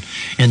written,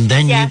 and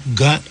then Yes. you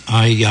got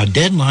a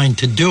deadline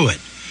to do it.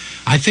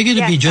 I figured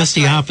it'd be Yes, just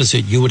the that's right.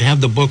 opposite. You would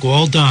have the book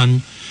all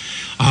done,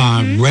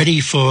 ready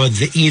for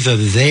either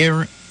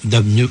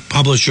the new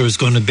publisher is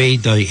going to be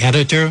the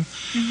editor,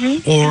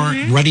 or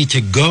ready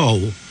to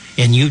go,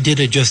 and you did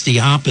it just the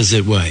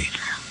opposite way.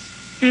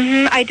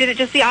 I did it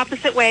just the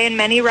opposite way, and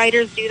many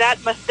writers do that.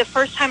 But the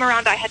first time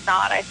around, I had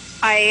not.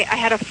 I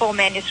had a full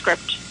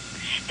manuscript.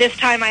 This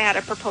time, I had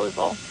a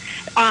proposal,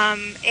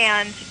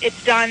 and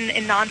it's done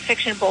in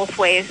nonfiction both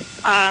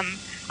ways.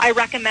 I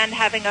recommend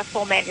having a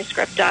full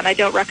manuscript done. I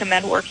don't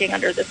recommend working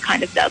under this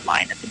kind of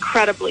deadline. It's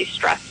incredibly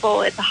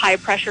stressful. It's a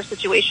high-pressure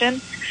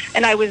situation,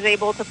 and I was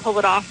able to pull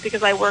it off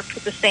because I worked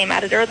with the same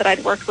editor that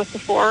I'd worked with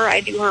before. I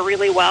knew her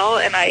really well,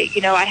 and I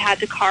had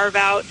to carve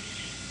out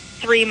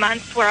 3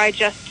 months where I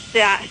just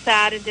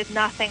sat and did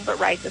nothing but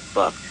write this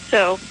book.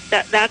 So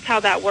that's how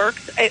that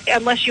works.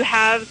 Unless you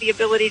have the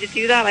ability to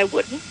do that, I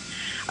wouldn't.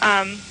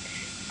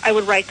 I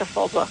would write the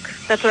full book.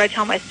 That's what I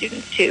tell my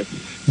students too.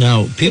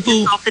 Now,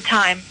 people All the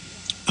time.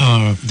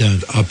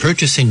 that are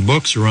purchasing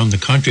books around the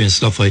country and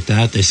stuff like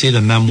that, they see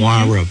the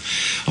memoir of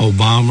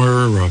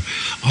Obama or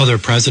other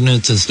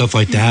presidents and stuff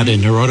like that,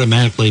 and they're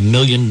automatically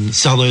million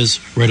sellers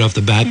right off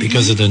the bat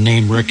because of the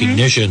name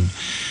recognition.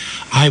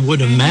 I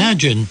would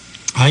imagine,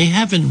 I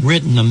haven't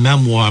written a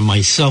memoir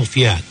myself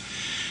yet.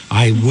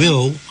 I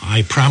will.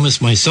 I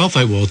promise myself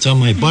I will. It's on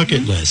my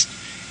bucket list.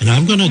 And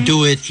I'm going to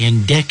do it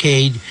in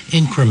decade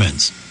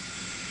increments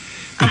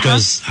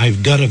because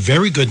I've got a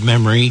very good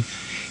memory,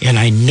 and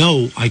I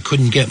know I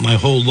couldn't get my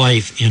whole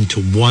life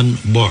into one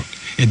book.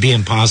 It'd be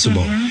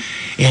impossible.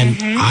 And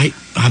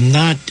I'm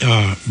not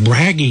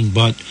bragging,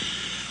 but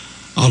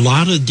a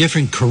lot of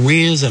different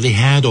careers that I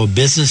had or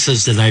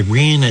businesses that I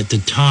ran at the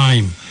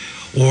time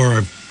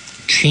or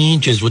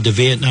changes with the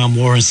Vietnam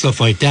War and stuff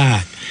like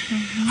that,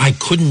 I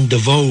couldn't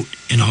devote,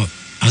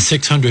 a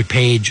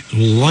 600-page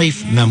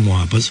life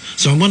memoir.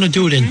 So I'm going to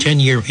do it in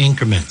 10-year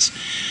increments.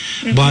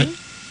 But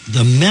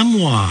the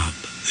memoir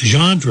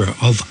genre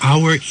of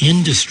our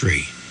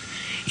industry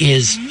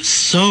is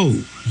so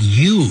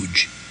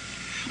huge.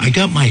 I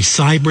got my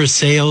cyber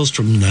sales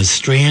from the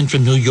Strand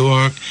from New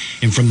York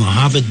and from the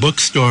Harvard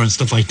bookstore and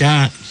stuff like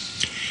that.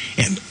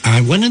 And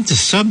I went into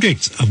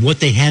subjects of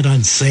what they had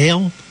on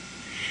sale,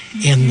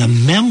 and the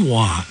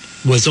memoir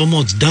was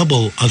almost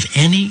double of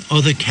any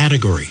other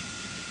category.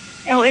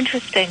 Oh,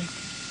 interesting.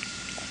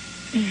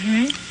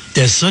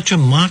 There's such a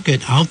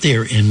market out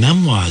there in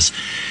memoirs.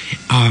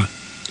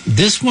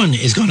 This one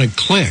is going to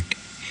click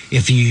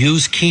if you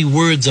use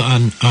keywords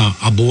on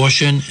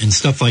abortion and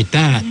stuff like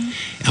that.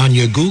 On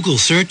your Google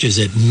searches,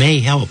 it may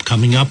help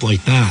coming up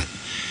like that.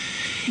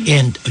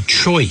 And a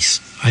choice,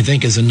 I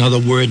think, is another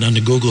word on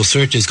the Google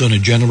search is going to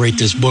generate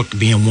this book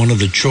being one of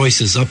the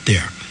choices up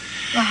there.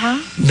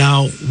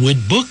 Now,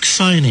 with book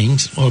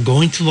signings or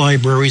going to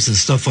libraries and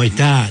stuff like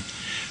that,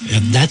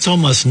 that's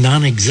almost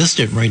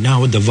non-existent right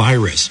now with the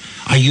virus.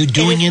 Are you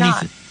doing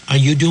anything? Are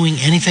you doing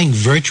anything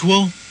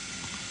virtual?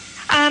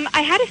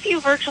 I had a few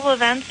virtual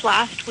events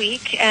last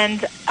week,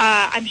 and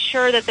I'm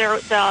sure that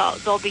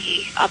they'll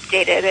be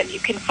updated, and you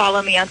can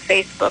follow me on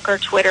Facebook or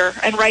Twitter.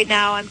 And right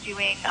now I'm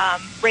doing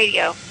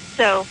radio.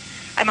 So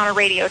I'm on a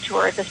radio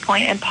tour at this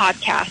point and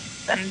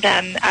podcasts. And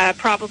then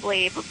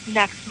probably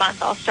next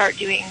month I'll start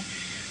doing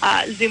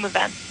Zoom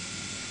events.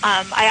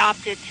 I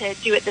opted to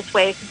do it this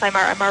way since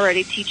I'm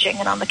already teaching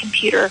and on the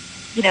computer,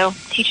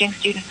 teaching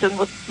students and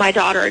with my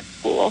daughter at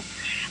school.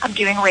 I'm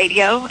doing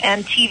radio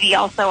and TV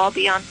also. I'll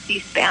be on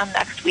C-SPAN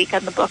next week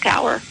on the Book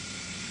Hour.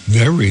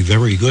 Very,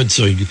 very good.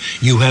 So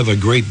you have a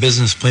great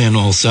business plan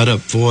all set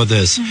up for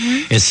this.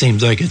 It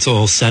seems like it's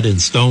all set in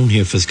stone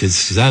here for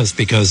success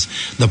because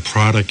the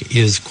product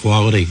is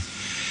quality.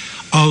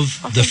 Of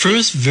the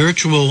first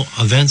virtual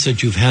events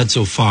that you've had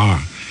so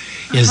far,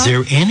 is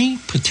there any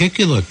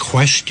particular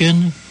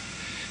question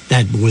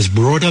that was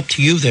brought up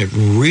to you that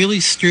really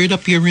stirred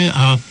up your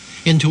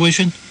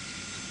intuition?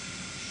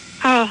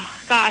 Oh,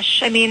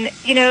 gosh. I mean,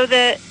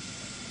 the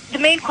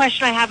main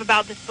question I have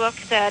about this book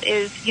that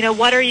is,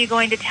 what are you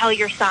going to tell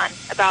your son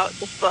about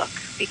this book?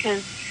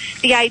 Because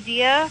the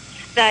idea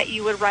that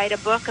you would write a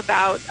book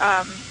about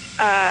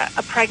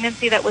a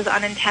pregnancy that was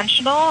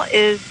unintentional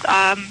is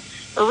a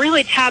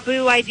really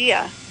taboo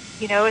idea.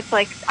 It's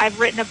like I've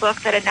written a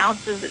book that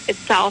announces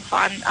itself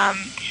on,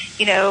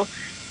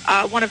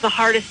 one of the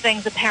hardest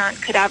things a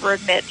parent could ever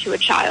admit to a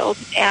child.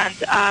 And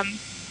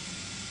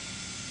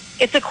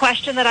it's a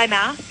question that I'm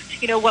asked.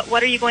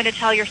 What are you going to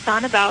tell your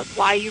son about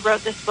why you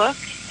wrote this book?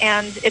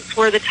 And it's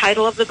where the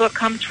title of the book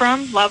comes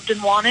from, Loved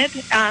and Wanted.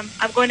 I'm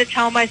going to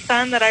tell my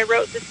son that I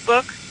wrote this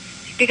book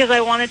because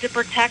I wanted to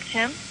protect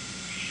him,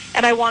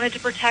 and I wanted to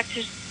protect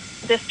his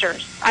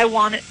sisters. I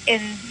wanted,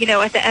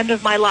 at the end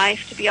of my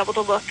life, to be able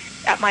to look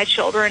at my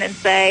children and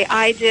say,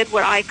 I did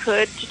what I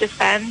could to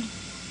defend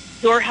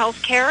your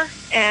health care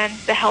and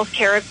the health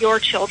care of your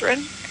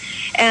children.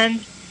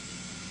 And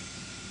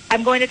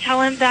I'm going to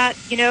tell him that,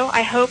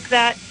 I hope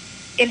that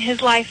in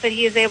his life that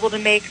he is able to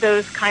make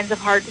those kinds of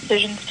hard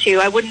decisions too.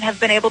 I wouldn't have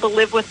been able to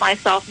live with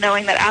myself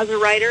knowing that as a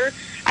writer,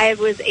 I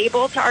was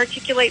able to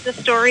articulate the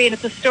story, and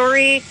it's a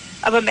story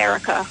of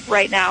America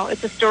right now.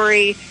 It's a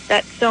story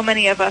that so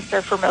many of us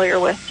are familiar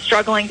with,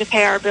 struggling to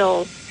pay our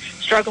bills,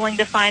 struggling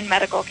to find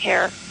medical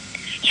care,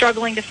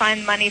 struggling to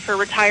find money for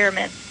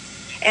retirement.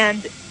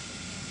 And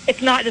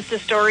it's not just a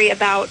story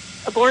about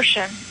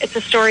abortion. It's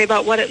a story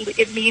about what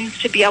it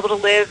means to be able to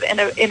live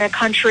in a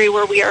country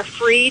where we are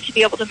free to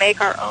be able to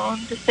make our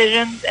own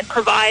decisions and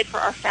provide for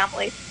our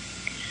families.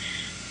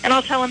 And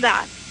I'll tell him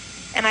that.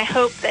 And I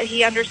hope that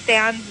he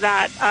understands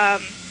that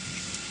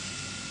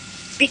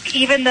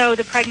even though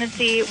the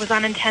pregnancy was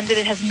unintended,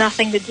 it has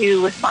nothing to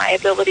do with my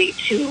ability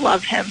to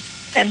love him.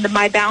 And the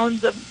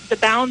bounds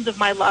of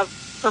my love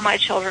for my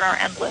children are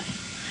endless.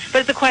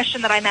 But it's a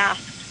question that I'm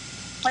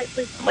asked quite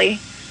frequently,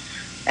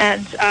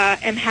 and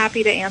am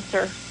happy to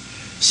answer.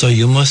 So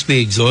you must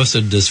be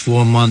exhausted this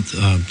 4-month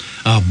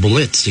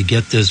blitz to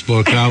get this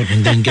book out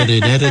and then get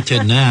it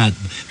edited and that.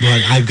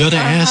 But I've got to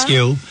ask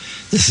you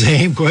the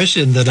same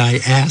question that I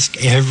ask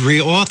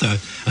every author,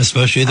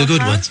 especially the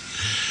good ones.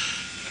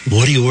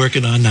 What are you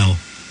working on now?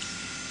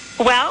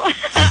 Well,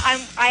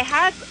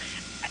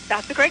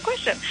 that's a great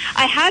question.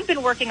 I had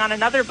been working on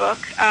another book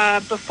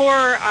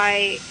before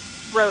I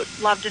wrote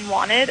Loved and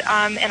Wanted,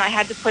 and I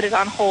had to put it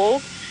on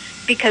hold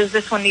because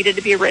this one needed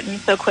to be written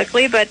so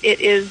quickly. But it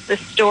is the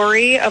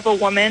story of a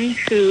woman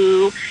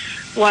who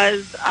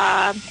was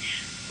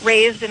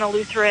raised in a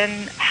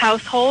Lutheran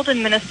household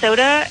in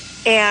Minnesota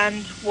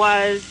and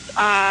was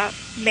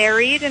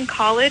married in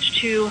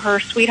college to her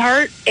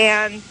sweetheart,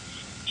 and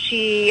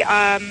she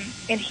and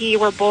he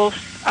were both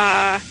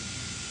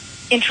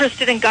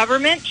interested in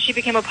government. She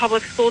became a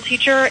public school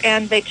teacher,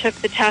 and they took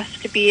the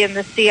test to be in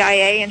the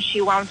CIA, and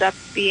she wound up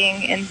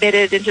being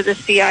admitted into the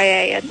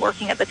CIA and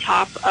working at the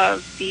top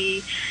of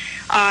the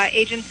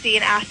agency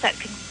and asset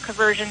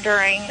conversion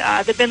during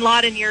the bin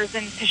Laden years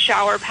in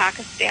Peshawar,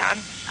 Pakistan,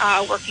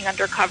 working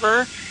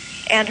undercover.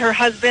 And her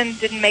husband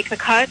didn't make the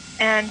cut,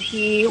 and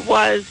he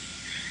was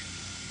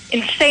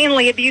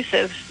insanely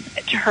abusive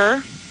to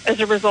her as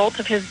a result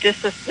of his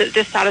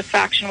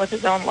dissatisfaction with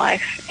his own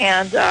life.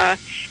 And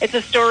it's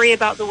a story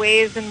about the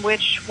ways in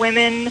which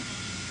women,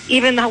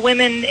 even the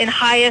women in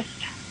highest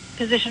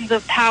positions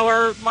of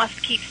power,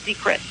 must keep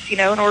secrets, in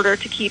order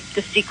to keep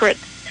the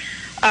secrets.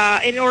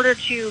 In order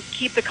to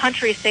keep the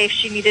country safe,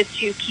 she needed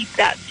to keep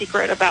that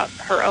secret about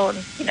her own,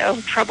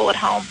 trouble at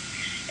home,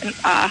 and,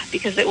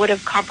 because it would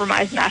have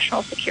compromised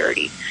national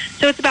security.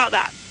 So it's about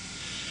that.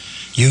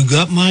 You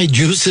got my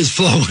juices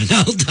flowing,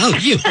 I'll tell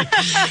you.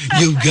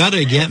 You got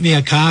to get me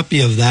a copy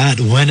of that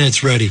when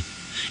it's ready.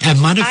 And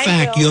matter of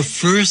fact, your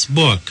first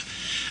book,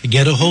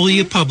 get a hold of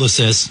your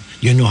publicist.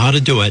 You know how to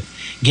do it.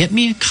 Get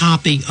me a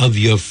copy of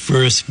your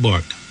first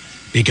book,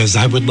 because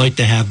I would like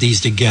to have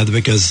these together,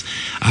 because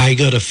I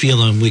got a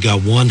feeling we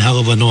got one hell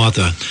of an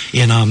author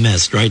in our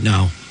midst right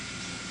now.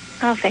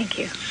 Oh, thank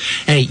you.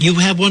 Hey, you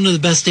have one of the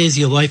best days of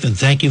your life, and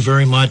thank you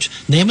very much.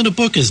 Name of the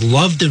book is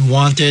Loved and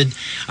Wanted.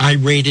 I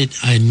rated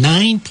a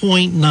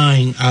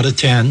 9.9 out of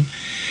 10,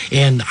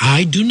 and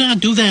I do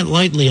not do that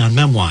lightly on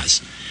memoirs.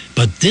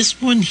 But this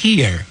one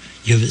here,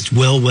 it's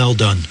well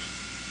done.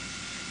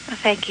 Oh,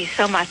 thank you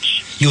so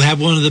much. You have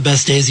one of the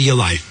best days of your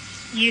life.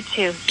 You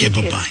too. Okay,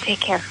 bye-bye.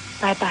 Take care.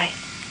 Bye-bye.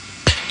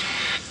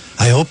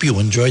 I hope you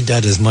enjoyed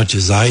that as much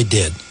as I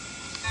did.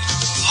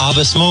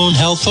 Harvest Moon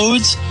Health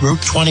Foods,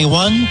 Route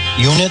 21,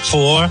 Unit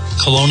 4,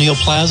 Colonial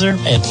Plaza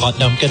in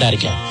Putnam,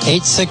 Connecticut.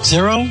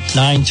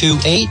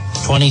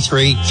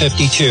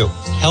 860-928-2352.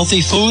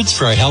 Healthy foods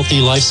for a healthy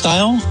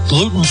lifestyle,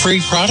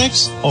 gluten-free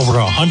products, over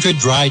 100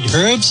 dried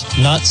herbs,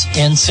 nuts,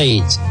 and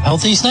seeds.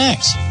 Healthy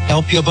snacks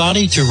help your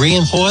body to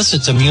reinforce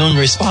its immune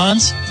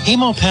response.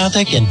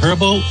 Hemopathic and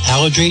herbal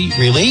allergy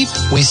relief.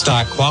 We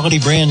stock quality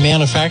brand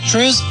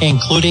manufacturers,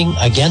 including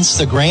Against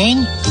the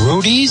Grain,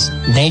 Rudy's,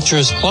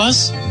 Nature's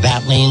Plus,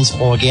 Vatline's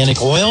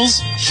Organic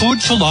Oils,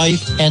 Food for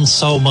Life, and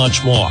so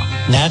much more.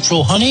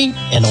 Natural honey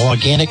and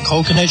organic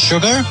coconut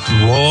sugar,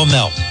 raw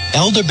milk.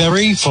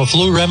 Elderberry for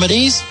flu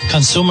remedies.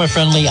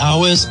 Consumer-friendly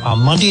hours are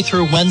Monday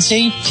through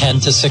Wednesday,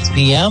 10 to 6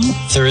 p.m.,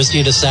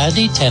 Thursday to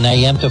Saturday, 10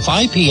 a.m. to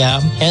 5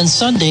 p.m., and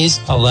Sundays,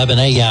 11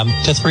 a.m.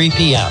 to 3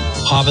 p.m.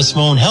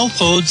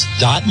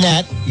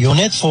 HarvestMoonHealthFoods.net,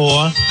 Unit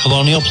 4,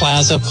 Colonial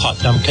Plaza,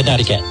 Putnam,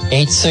 Connecticut.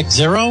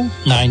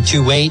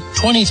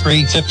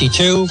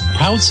 860-928-2352.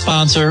 Proud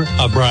sponsor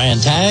of Brian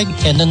Tagg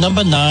and the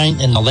number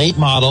 9 in the late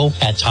model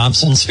at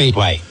Thompson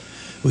Speedway.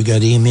 We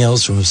got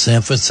emails from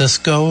San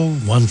Francisco,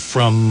 one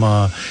from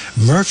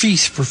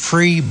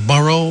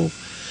Murfreesboro,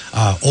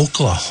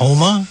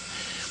 Oklahoma.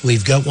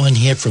 We've got one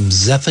here from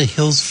Zephyr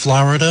Hills,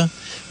 Florida.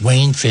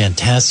 Wayne,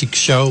 fantastic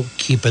show.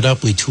 Keep it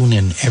up. We tune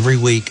in every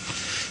week.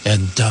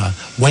 And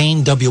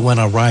Wayne,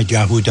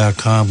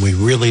 WNRI@yahoo.com. We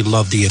really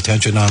love the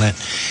attention on it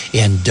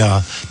and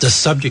the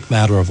subject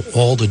matter of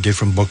all the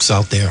different books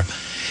out there.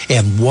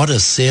 And what a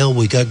sale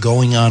we got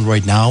going on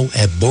right now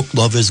at Book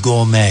Lovers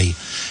Gourmet,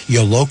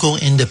 your local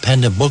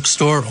independent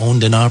bookstore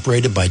owned and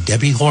operated by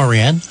Debbie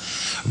Horan,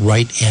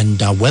 right in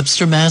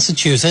Webster,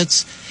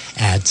 Massachusetts,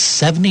 at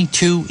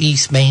 72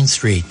 East Main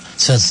Street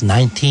since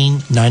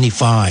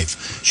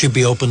 1995. Should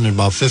be open in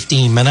about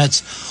 15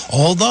 minutes,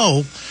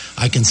 although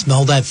I can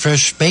smell that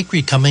fresh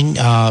bakery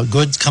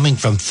goods coming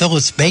from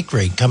Phyllis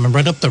Bakery, coming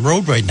right up the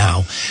road right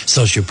now.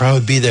 So she'll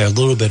probably be there a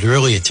little bit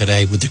earlier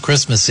today with the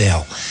Christmas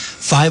sale.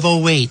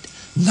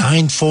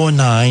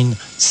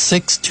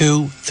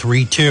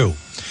 508-949-6232.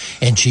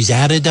 And she's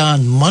added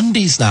on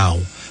Mondays now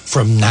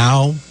from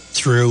now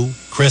through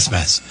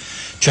Christmas.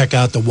 Check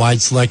out the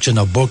wide selection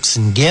of books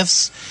and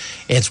gifts.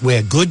 It's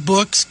where good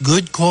books,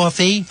 good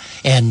coffee,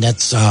 and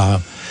that's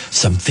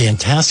some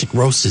fantastic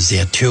roasters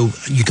there too.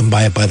 You can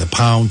buy it by the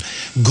pound.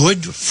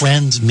 Good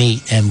friends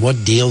meet, and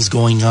what deals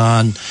going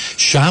on.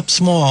 Shop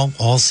small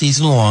all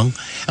season long.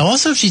 And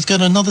also, she's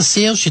got another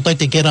sale she'd like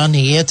to get on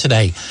the air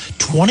today.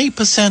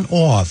 20%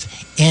 off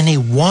any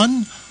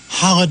one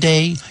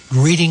holiday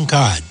greeting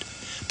card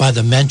by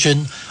the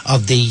mention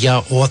of the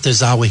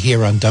Authors Hour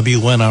here on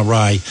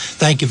WNRI.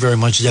 Thank you very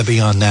much, Debbie,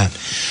 on that.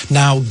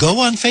 Now, go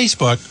on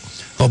Facebook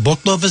for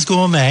Book Lovers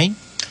Gourmet.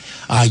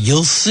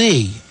 You'll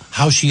see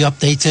how she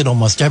updates it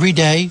almost every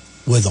day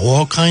with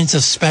all kinds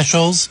of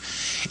specials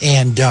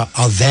and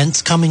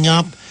events coming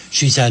up.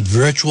 She's had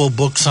virtual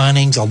book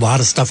signings, a lot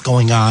of stuff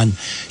going on.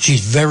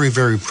 She's very,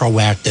 very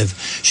proactive.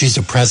 She's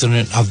the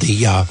president of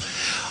the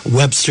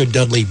Webster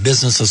Dudley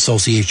Business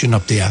Association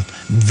up there.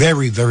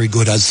 Very, very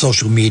good at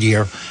social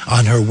media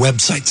on her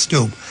website,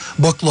 too.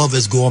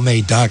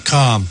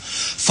 BookLoversGourmet.com.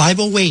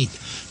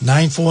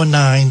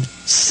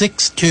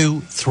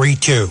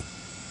 508-949-6232.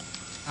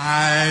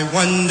 I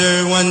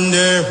wonder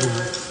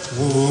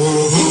who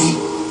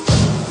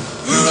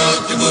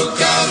wrote the book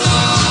of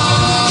love?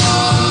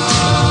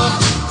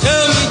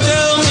 Tell me,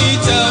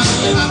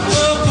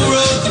 who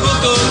wrote the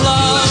book of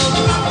love?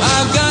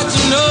 I've got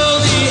to know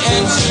the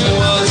answer.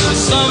 Was it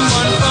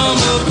someone from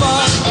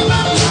above?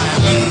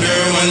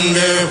 I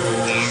wonder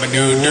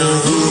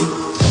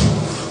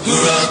who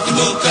wrote the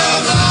book of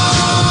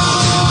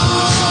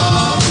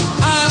love?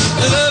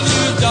 I love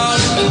you,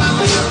 darling,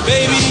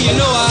 baby, you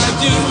know I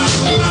do.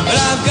 But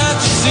I've got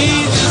to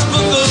see this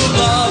book of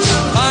love,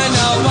 find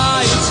out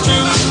why it's true.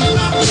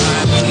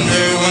 I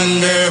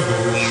wonder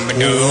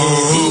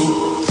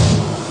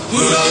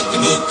who wrote the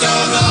book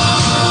of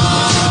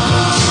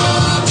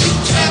love?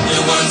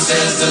 Chapter 1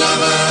 says the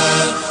lover,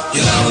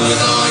 you love her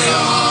with all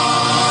your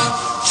heart.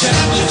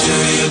 Chapter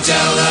 2 you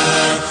tell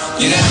her,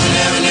 you never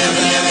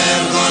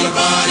gonna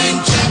part. In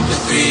chapter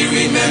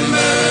 3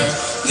 remember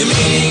the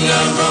meaning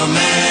of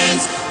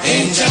romance.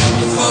 In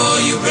chapter 4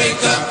 you break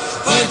up,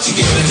 but you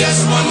give it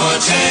just one more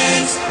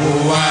chance.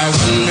 Oh, I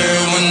wonder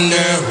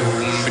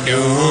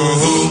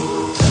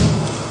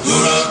who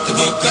wrote the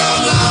book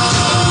of love?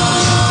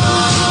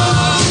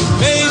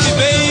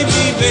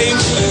 Baby,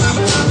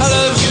 I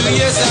love you,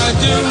 yes I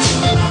do.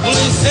 Well,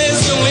 it says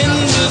so in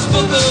this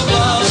book of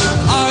love,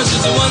 ours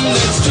is the one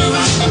that's true.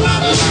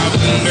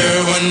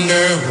 I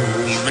wonder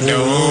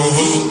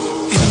who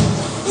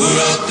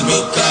wrote the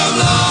book of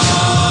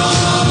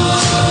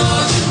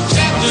love?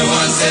 Chapter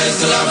 1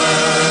 says the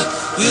lover,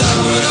 we love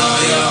her with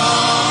all your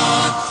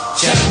heart.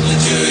 Chapter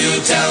 2 you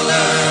tell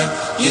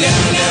her, you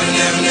never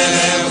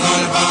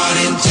gonna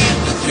part. In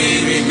chapter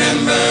 3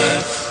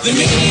 remember the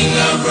meaning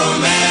of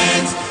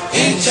romance.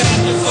 In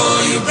chapter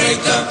 4 you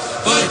break up,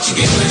 but you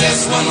give her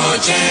just one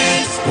more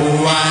chance.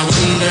 Oh, I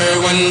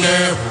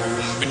wonder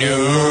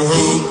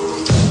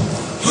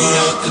who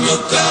wrote the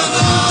book of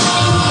love?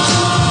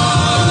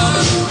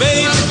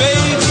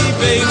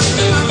 Baby,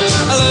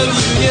 I love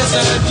you, yes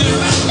I do.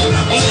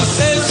 Well, it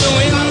says so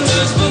in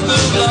this book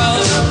of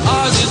love,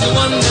 ours is the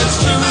one that's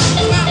true.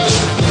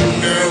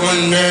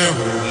 Wonder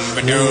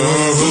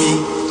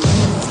who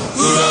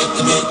wrote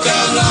the book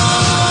of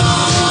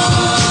love?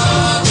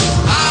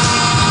 I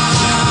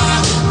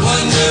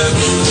wonder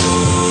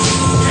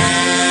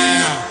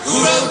who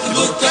wrote the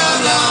book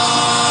of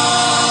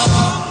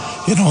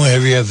love? You know,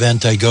 every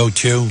event I go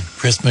to,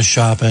 Christmas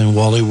shopping,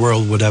 Wally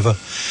World, whatever,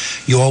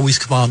 you always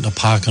come out in the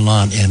parking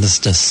lot and it's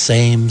the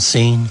same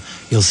scene.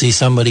 You'll see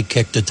somebody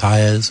kick the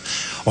tires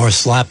or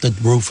slap the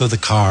roof of the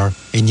car,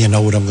 and you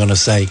know what I'm going to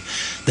say.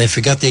 They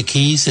forgot their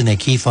keys and their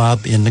key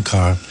fob in the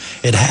car.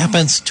 It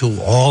happens to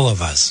all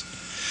of us.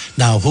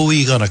 Now, who are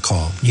you going to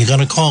call? You're going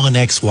to call an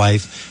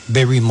ex-wife,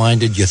 be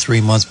reminded you're 3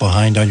 months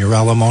behind on your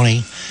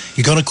alimony.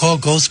 You're going to call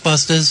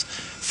Ghostbusters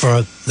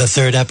for the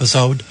 3rd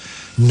episode?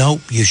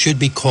 Nope, you should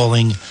be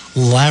calling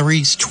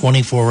Larry's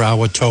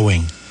 24-hour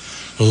towing.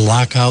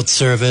 Lockout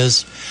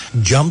service,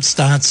 jump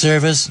start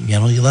service, you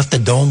know, you left the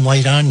dome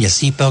light on, your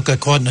seatbelt got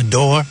caught in the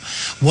door,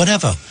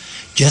 whatever,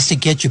 just to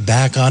get you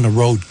back on the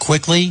road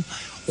quickly,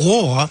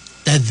 or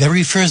that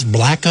very first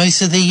black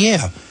ice of the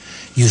year.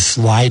 You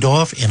slide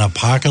off in a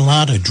parking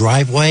lot or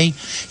driveway,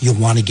 you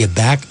want to get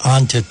back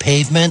onto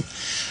pavement,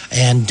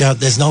 and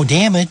there's no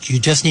damage, you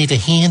just need a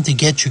hand to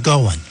get you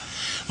going.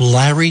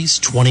 Larry's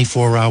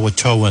 24-hour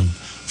towing,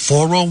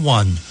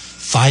 401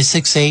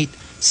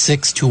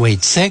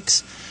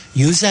 568-6286.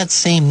 Use that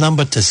same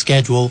number to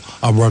schedule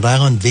a Rhode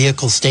Island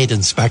vehicle state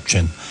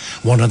inspection,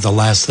 one of the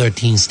last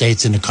 13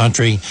 states in the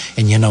country,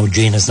 and you know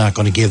Gina's not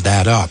going to give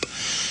that up.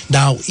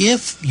 Now,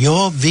 if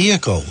your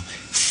vehicle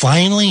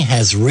finally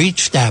has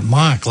reached that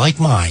mark, like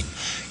mine,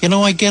 you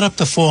know, I get up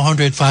to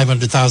 400,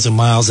 500,000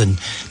 miles, and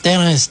then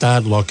I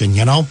start looking,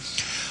 you know.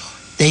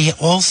 They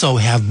also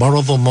have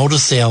Burrillville Motor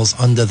Sales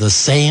under the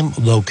same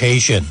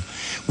location,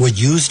 with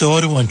used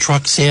auto and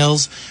truck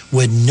sales,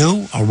 with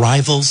new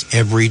arrivals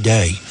every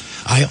day.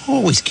 I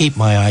always keep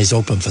my eyes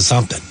open for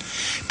something.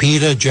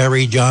 Peter,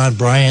 Jerry, John,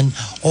 Brian,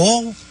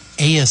 all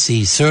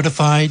ASE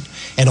certified,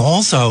 and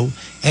also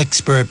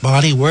expert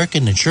body work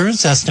and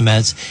insurance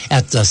estimates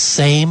at the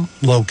same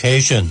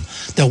location.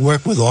 They'll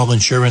work with all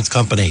insurance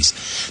companies.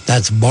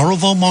 That's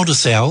Burrillville Motor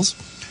Sales,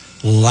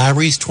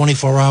 Larry's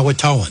 24-hour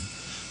towing,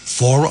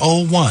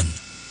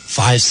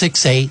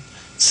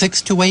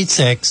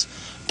 401-568-6286.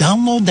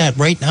 Download that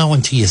right now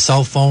into your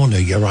cell phone or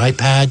your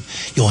iPad.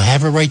 You'll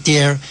have it right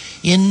there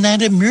in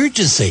that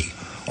emergency.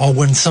 Or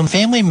when some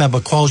family member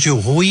calls you,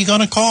 who are you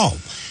going to call?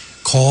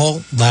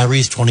 Call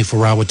Larry's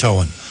 24-hour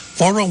towing,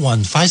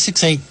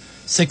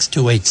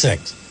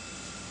 401-568-6286.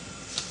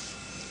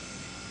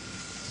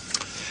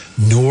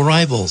 New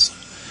arrivals.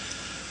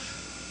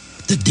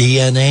 The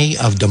DNA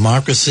of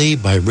Democracy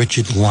by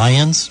Richard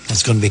Lyons.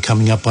 That's going to be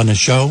coming up on the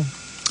show.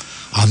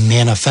 A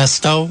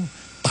Manifesto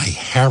by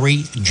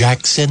Harry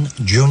Jackson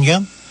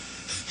Jr.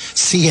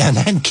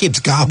 CNN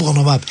keeps gobbling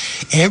them up.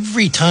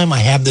 Every time I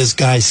have this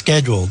guy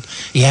scheduled,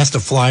 he has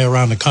to fly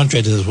around the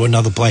country to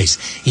another place.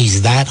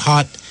 He's that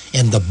hot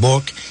in the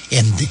book,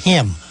 and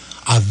him,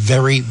 a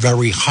very,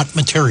 very hot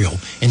material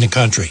in the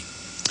country.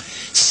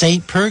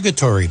 Saint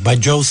Purgatory by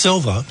Joe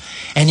Silva,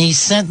 and he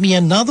sent me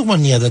another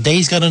one the other day.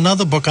 He's got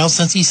another book out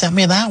since he sent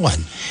me that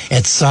one.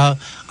 It's on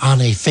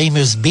a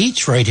famous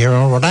beach right here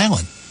in Rhode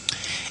Island.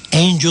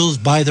 Angels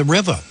by the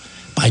River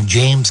by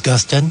James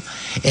Gustin,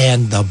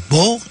 and The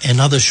Bull and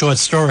Other Short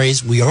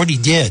Stories we already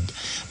did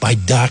by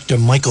Dr.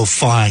 Michael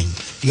Fine.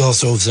 He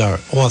also is our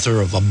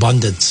author of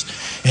Abundance,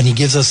 and he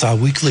gives us our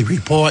weekly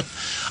report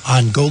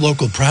on Go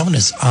Local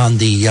Prominence on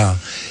the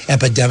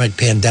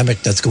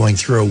pandemic that's going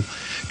through.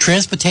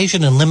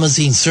 Transportation and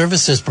limousine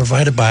services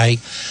provided by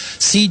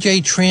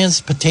CJ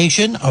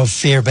Transportation of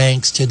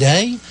Fairbanks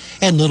today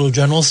and Little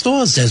General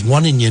Stores. There's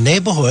one in your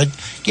neighborhood.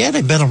 Yeah,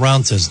 they've been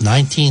around since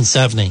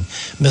 1970.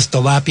 Mr.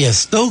 Lapia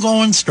still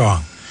going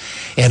strong.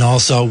 And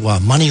also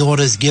money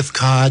orders, gift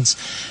cards,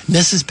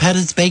 Mrs.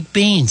 Pettit's Baked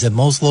Beans at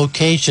most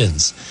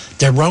locations.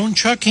 Their own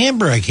Chuck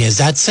Hamburg. Here's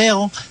that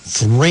sale,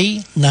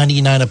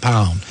 $3.99 a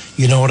pound.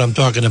 You know what I'm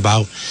talking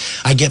about.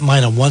 I get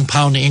mine in 1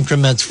 pound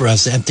increments for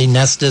us empty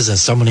nesters.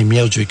 There's so many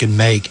meals you can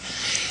make.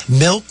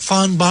 Milk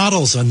Fun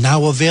bottles are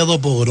now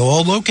available at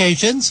all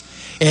locations.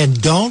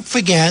 And don't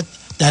forget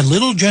that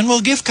Little General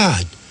gift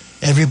card.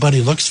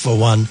 Everybody looks for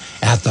one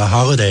at the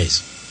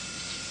holidays.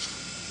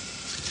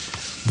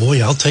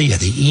 Boy, I'll tell you,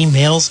 the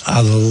emails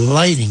are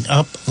lighting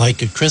up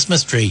like a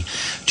Christmas tree.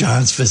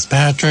 John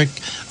Fitzpatrick,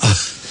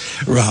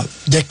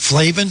 Dick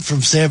Flavin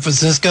from San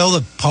Francisco,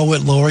 the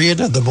poet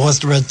laureate of the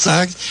Boston Red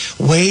Sox.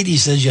 Wade, he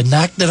says, you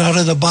knocked it out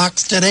of the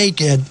box today,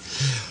 kid.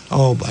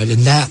 Oh,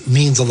 and that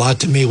means a lot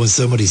to me when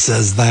somebody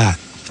says that.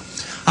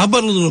 How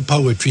about a little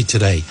poetry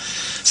today?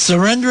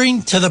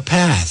 Surrendering to the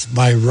Path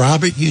by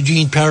Robert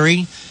Eugene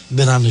Perry.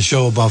 Been on the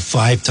show about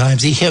 5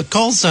 times. He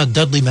calls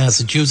Dudley,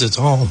 Massachusetts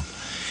home.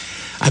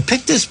 I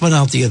picked this one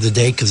out the other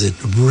day because it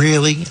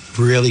really,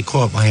 really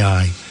caught my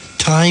eye.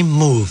 Time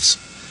moves.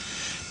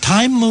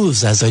 Time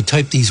moves as I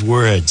type these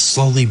words,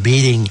 slowly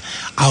beating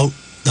out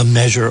the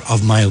measure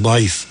of my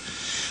life.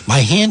 My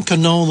hand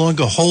can no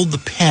longer hold the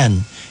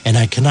pen, and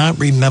I cannot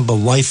remember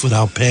life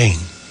without pain.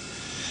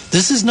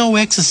 This is no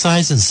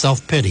exercise in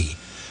self-pity,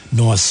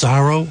 nor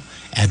sorrow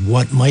at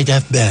what might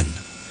have been.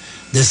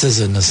 This is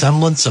an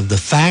semblance of the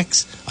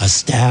facts, a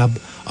stab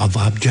of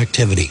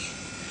objectivity.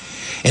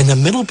 In the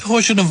middle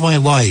portion of my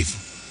life,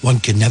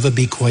 one can never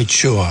be quite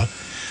sure,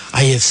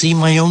 I have seen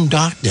my own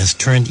darkness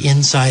turned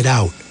inside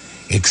out,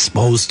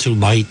 exposed to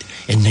light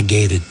and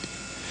negated.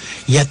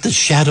 Yet the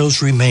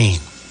shadows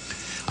remain.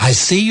 I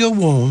see your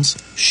wounds,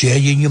 share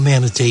your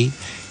humanity,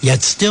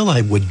 yet still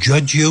I would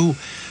judge you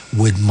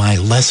with my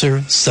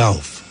lesser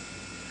self.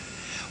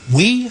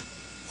 We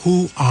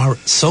who are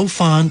so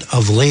fond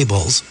of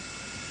labels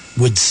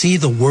would see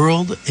the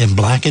world in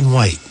black and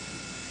white.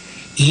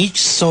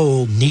 Each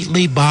soul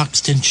neatly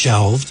boxed and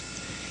shelved,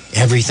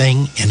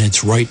 everything in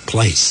its right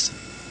place.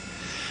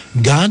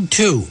 God,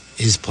 too,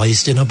 is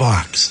placed in a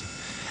box,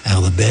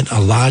 albeit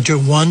a larger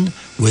one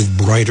with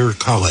brighter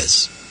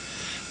colors,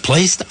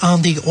 placed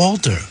on the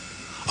altar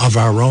of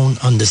our own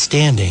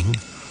understanding,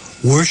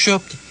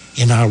 worshipped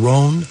in our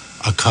own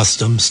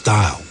accustomed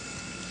style.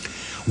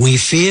 We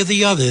fear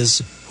the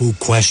others who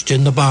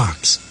question the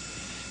box,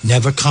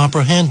 never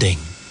comprehending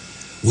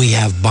we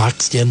have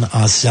boxed in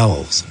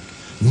ourselves.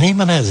 The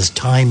name of that is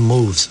Time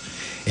Moves,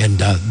 and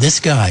this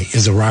guy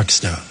is a rock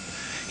star.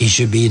 He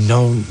should be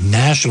known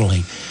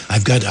nationally.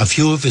 I've got a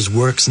few of his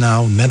works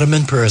now, met him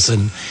in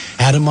person,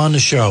 had him on the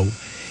show,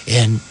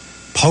 and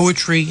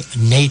poetry,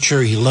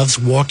 nature, he loves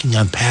walking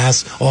on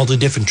paths, all the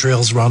different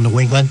trails around New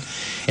England,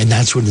 and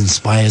that's what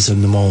inspires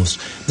him the most.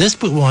 This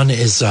one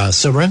is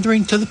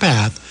Surrendering to the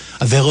Path,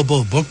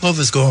 available at Book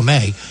Lovers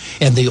Gourmet,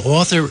 and the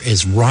author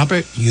is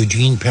Robert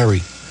Eugene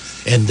Perry,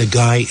 and the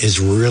guy is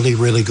really,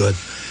 really good.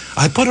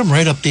 I put him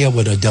right up there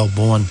with Adele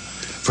Bourne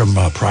from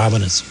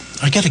Providence.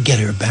 I got to get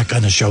her back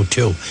on the show,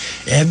 too.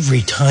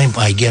 Every time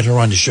I get her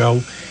on the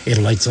show, it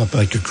lights up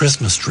like a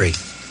Christmas tree.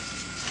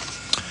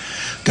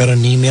 Got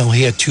an email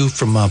here, too,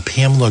 from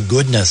Pamela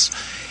Goodness,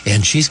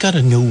 and she's got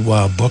a new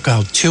book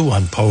out, too,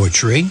 on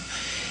poetry.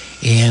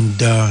 And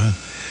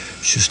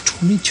she's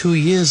 22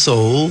 years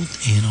old,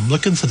 and I'm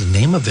looking for the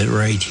name of it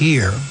right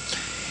here.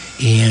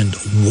 And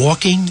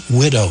Walking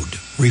Widowed,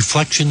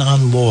 Reflection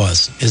on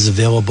Loss, is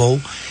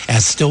available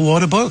at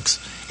Stillwater Books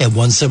at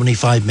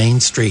 175 Main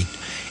Street.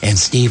 And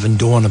Steve and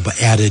Dawn have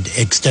added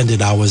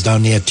extended hours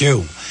down there,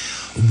 too.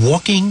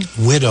 Walking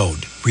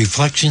Widowed,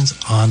 Reflections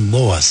on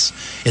Loss,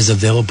 is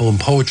available in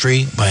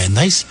poetry by a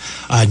nice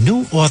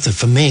new author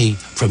for me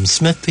from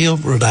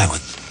Smithfield, Rhode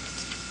Island.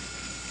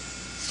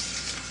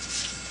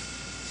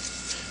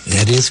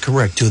 That is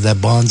correct, too. That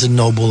Barnes &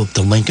 Noble at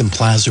the Lincoln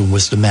Plaza in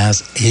Worcester,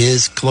 Mass.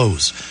 is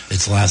closed.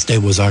 Its last day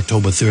was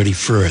October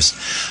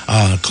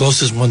 31st.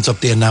 Closest ones up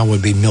there now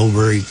would be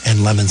Millbury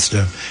and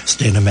Leominster,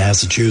 state of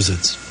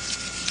Massachusetts.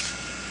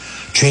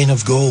 Chain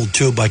of Gold,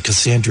 too, by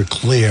Cassandra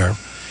Clare.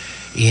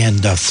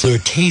 And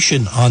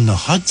Flirtation on the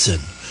Hudson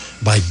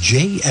by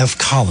J.F.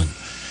 Collin.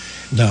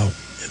 Now,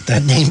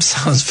 that name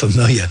sounds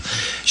familiar.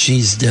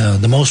 She's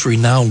the most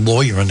renowned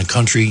lawyer in the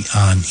country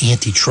on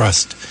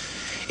antitrust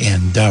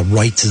and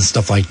rights and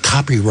stuff like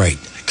copyright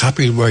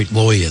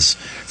lawyers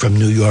from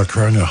New York,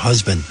 her and her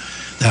husband.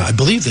 Now, I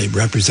believe they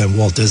represent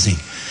Walt Disney.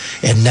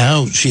 And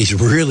now she's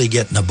really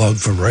getting a bug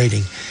for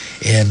writing.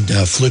 And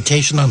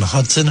Flirtation on the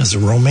Hudson is a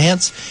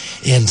romance.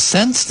 And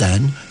since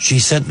then, she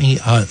sent me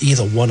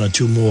either one or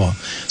two more.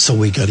 So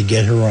we got to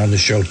get her on the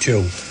show,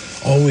 too.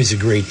 Always a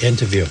great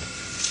interview.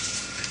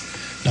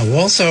 Now,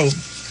 also,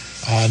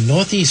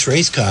 Northeast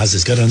Race Cars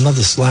has got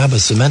another slab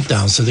of cement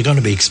down, so they're going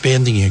to be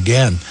expanding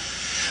again.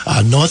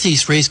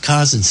 Northeast Race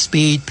Cars and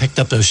Speed picked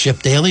up their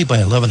ship daily by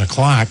 11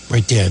 o'clock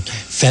right there at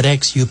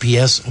FedEx,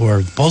 UPS,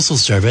 or Postal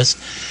Service.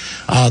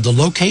 The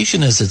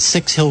location is at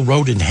 6 Hill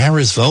Road in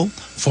Harrisville,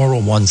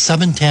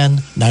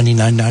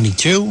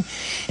 401-710-9992.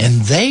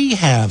 And they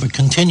have a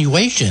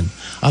continuation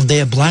of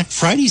their Black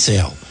Friday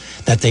sale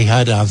that they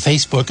had on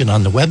Facebook and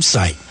on the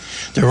website.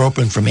 They're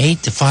open from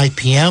 8 to 5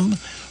 p.m.,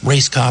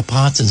 race car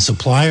parts and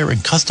supplier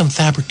and custom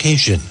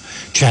fabrication.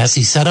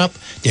 Chassis setup,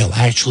 they'll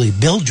actually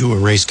build you a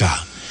race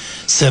car.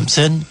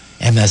 Simpson,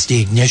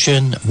 MSD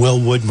Ignition,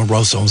 Willwood,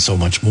 Moroso, and so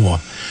much more.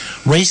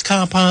 Race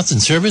car parts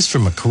and service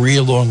from a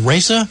career-long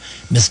racer,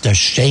 Mr.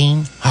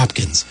 Shane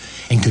Hopkins.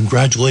 And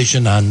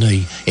congratulations on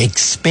the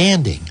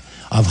expanding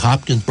of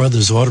Hopkins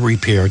Brothers Auto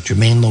Repair at your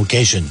main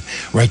location,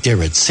 right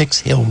there at 6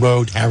 Hill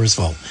Road,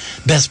 Harrisville.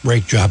 Best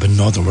brake job in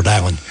Northern Rhode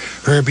Island.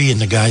 Herbie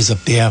and the guys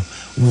up there,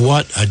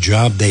 what a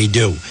job they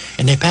do.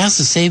 And they pass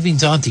the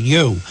savings on to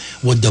you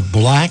with the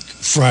Black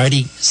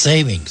Friday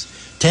savings.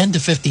 10 to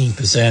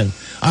 15%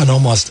 on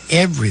almost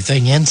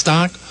everything in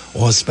stock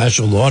or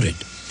special ordered.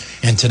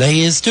 And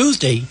today is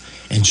Tuesday,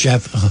 and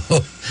Chef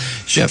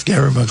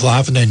Gary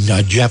McLaughlin and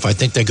Jeff, I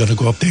think they're going to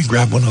go up there and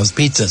grab one of those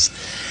pizzas.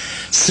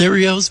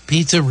 Cirios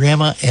Pizza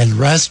Rama and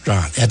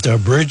Restaurant at the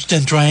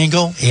Bridgeton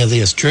Triangle,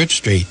 alias Church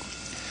Street.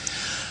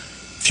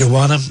 If you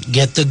want to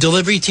get the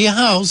delivery to your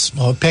house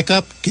or pick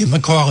up, give them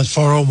a call at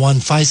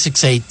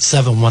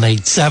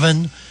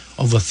 401-568-7187.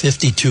 Over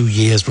 52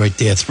 years right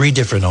there, 3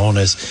 different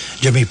owners.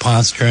 Jimmy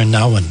Ponce turned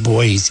now, and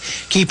boy, he's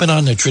keeping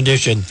on the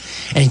tradition,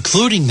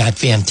 including that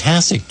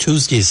fantastic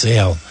Tuesday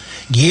sale,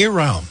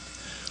 year-round,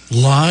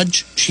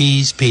 large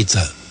cheese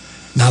pizza.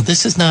 Now,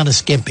 this is not a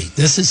skimpy.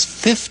 This is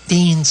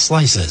 15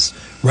 slices,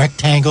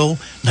 rectangle,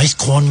 nice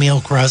cornmeal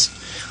crust.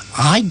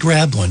 I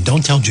grabbed one.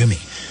 Don't tell Jimmy.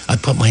 I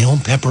put my own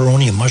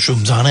pepperoni and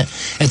mushrooms on it.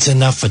 It's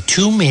enough for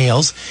 2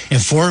 meals and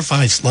 4 or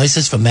 5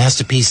 slices for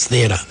Masterpiece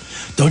Theater.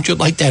 Don't you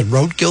like that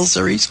Roadkill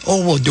series?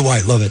 Oh, well, do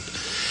I love it.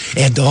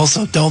 And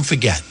also, don't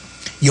forget,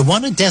 you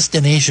want a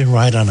destination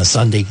ride on a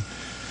Sunday?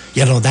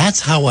 You know,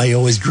 that's how I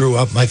always grew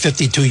up, my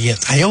 52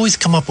 years. I always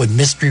come up with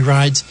mystery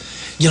rides,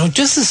 you know,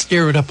 just to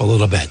stir it up a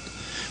little bit.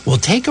 Well,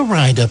 take a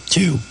ride up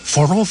to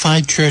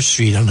 405 Church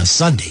Street on a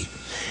Sunday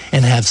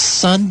and have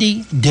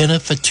Sunday dinner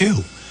for 2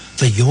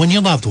 for you and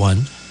your loved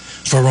one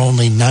for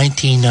only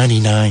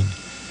 $19.99.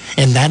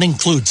 And that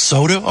includes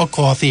soda or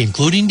coffee,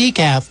 including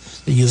decaf.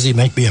 They usually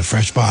make me a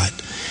fresh pot.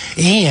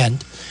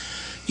 And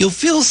you'll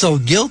feel so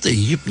guilty.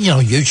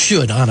 You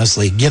should,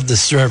 honestly, give the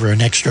server an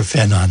extra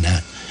fin on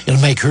that.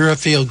 It'll make her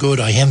feel good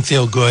or him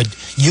feel good.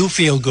 You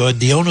feel good.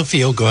 The owner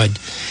feel good.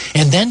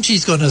 And then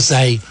she's going to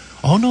say,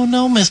 oh,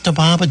 no, Mr.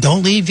 Barber,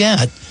 don't leave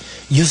yet.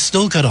 You've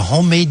still got a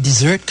homemade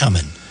dessert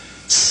coming.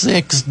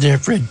 6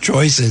 different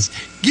choices.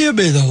 Give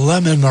me the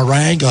lemon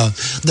meringue or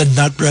the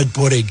nut bread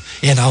pudding,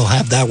 and I'll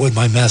have that with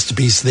my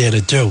Masterpiece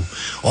Theater, too.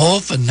 All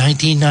for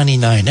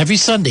 $19.99 every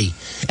Sunday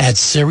at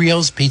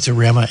Cirio's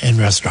Pizzarama and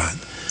Restaurant.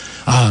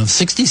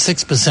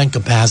 66%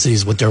 capacity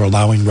is what they're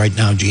allowing right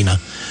now, Gina.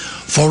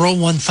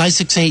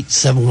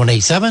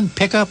 401-568-7187.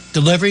 Pickup,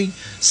 delivery,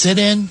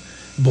 sit-in.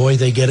 Boy,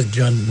 they get it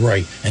done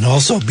right. And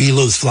also,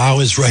 Belu's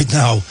Flowers right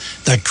now.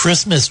 The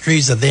Christmas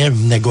trees are there,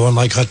 and they're going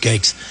like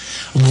hotcakes.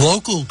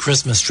 Local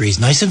Christmas trees,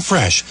 nice and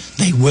fresh.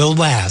 They will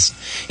last.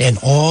 And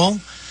all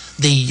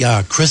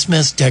the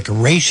Christmas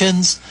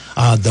decorations,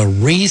 the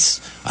wreaths.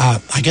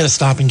 I got to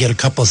stop and get a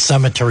couple of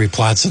cemetery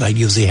plots that I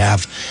usually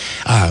have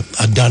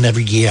done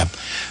every year.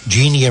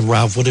 Jeannie and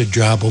Ralph did a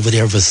job over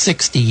there for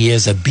 60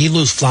 years at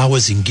Belu's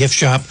Flowers and Gift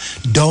Shop.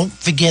 Don't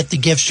forget the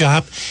gift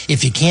shop.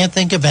 If you can't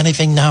think of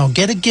anything now,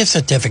 get a gift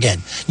certificate.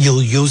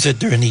 You'll use it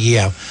during the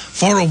year.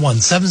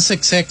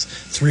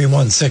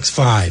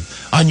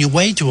 401-766-3165. On your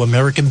way to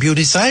American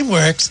Beauty Sign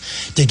Works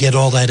to get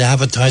all that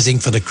advertising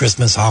for the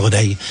Christmas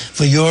holiday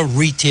for your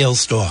retail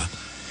store.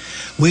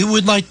 We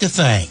would like to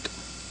thank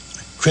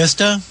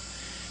Christa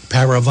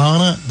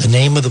Parravani. The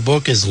name of the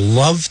book is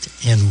Loved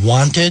and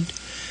Wanted.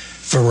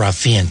 For our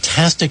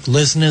fantastic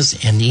listeners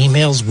and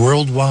emails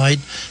worldwide,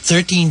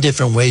 13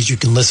 different ways you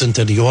can listen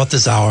to the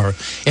Author's Hour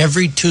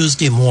every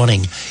Tuesday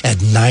morning at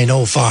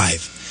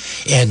 9:05.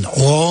 And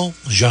all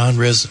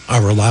genres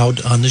are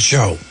allowed on the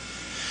show.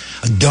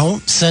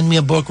 Don't send me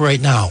a book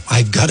right now.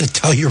 I've got to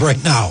tell you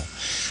right now,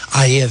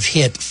 I have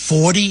hit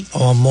 40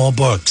 or more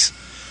books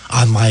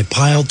on my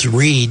pile to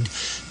read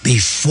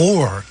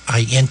before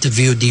I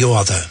interviewed the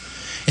author.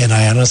 And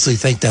I honestly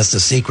think that's the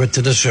secret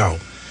to the show.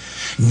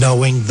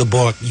 Knowing the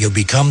book, you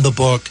become the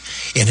book,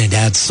 and it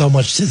adds so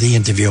much to the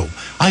interview.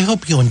 I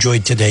hope you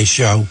enjoyed today's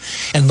show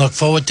and look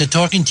forward to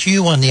talking to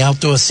you on the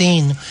Outdoor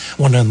Scene,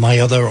 one of my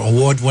other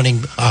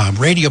award-winning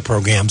radio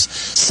programs,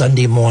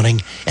 Sunday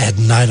morning at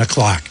 9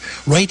 o'clock,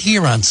 right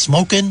here on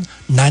Smokin'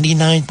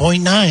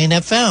 99.9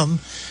 FM,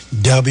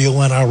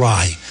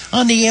 WNRI,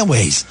 on the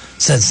airways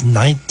since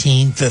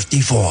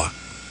 1954.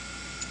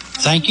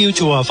 Thank you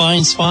to our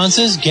fine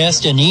sponsors,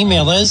 guests, and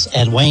emailers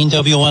at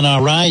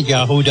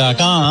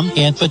WayneWNRI@yahoo.com,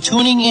 and for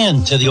tuning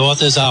in to the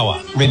Author's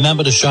Hour.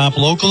 Remember to shop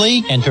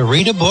locally and to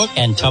read a book,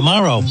 and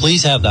tomorrow,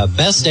 please have the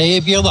best day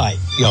of your life.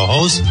 Your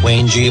host,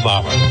 Wayne G.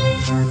 Barber.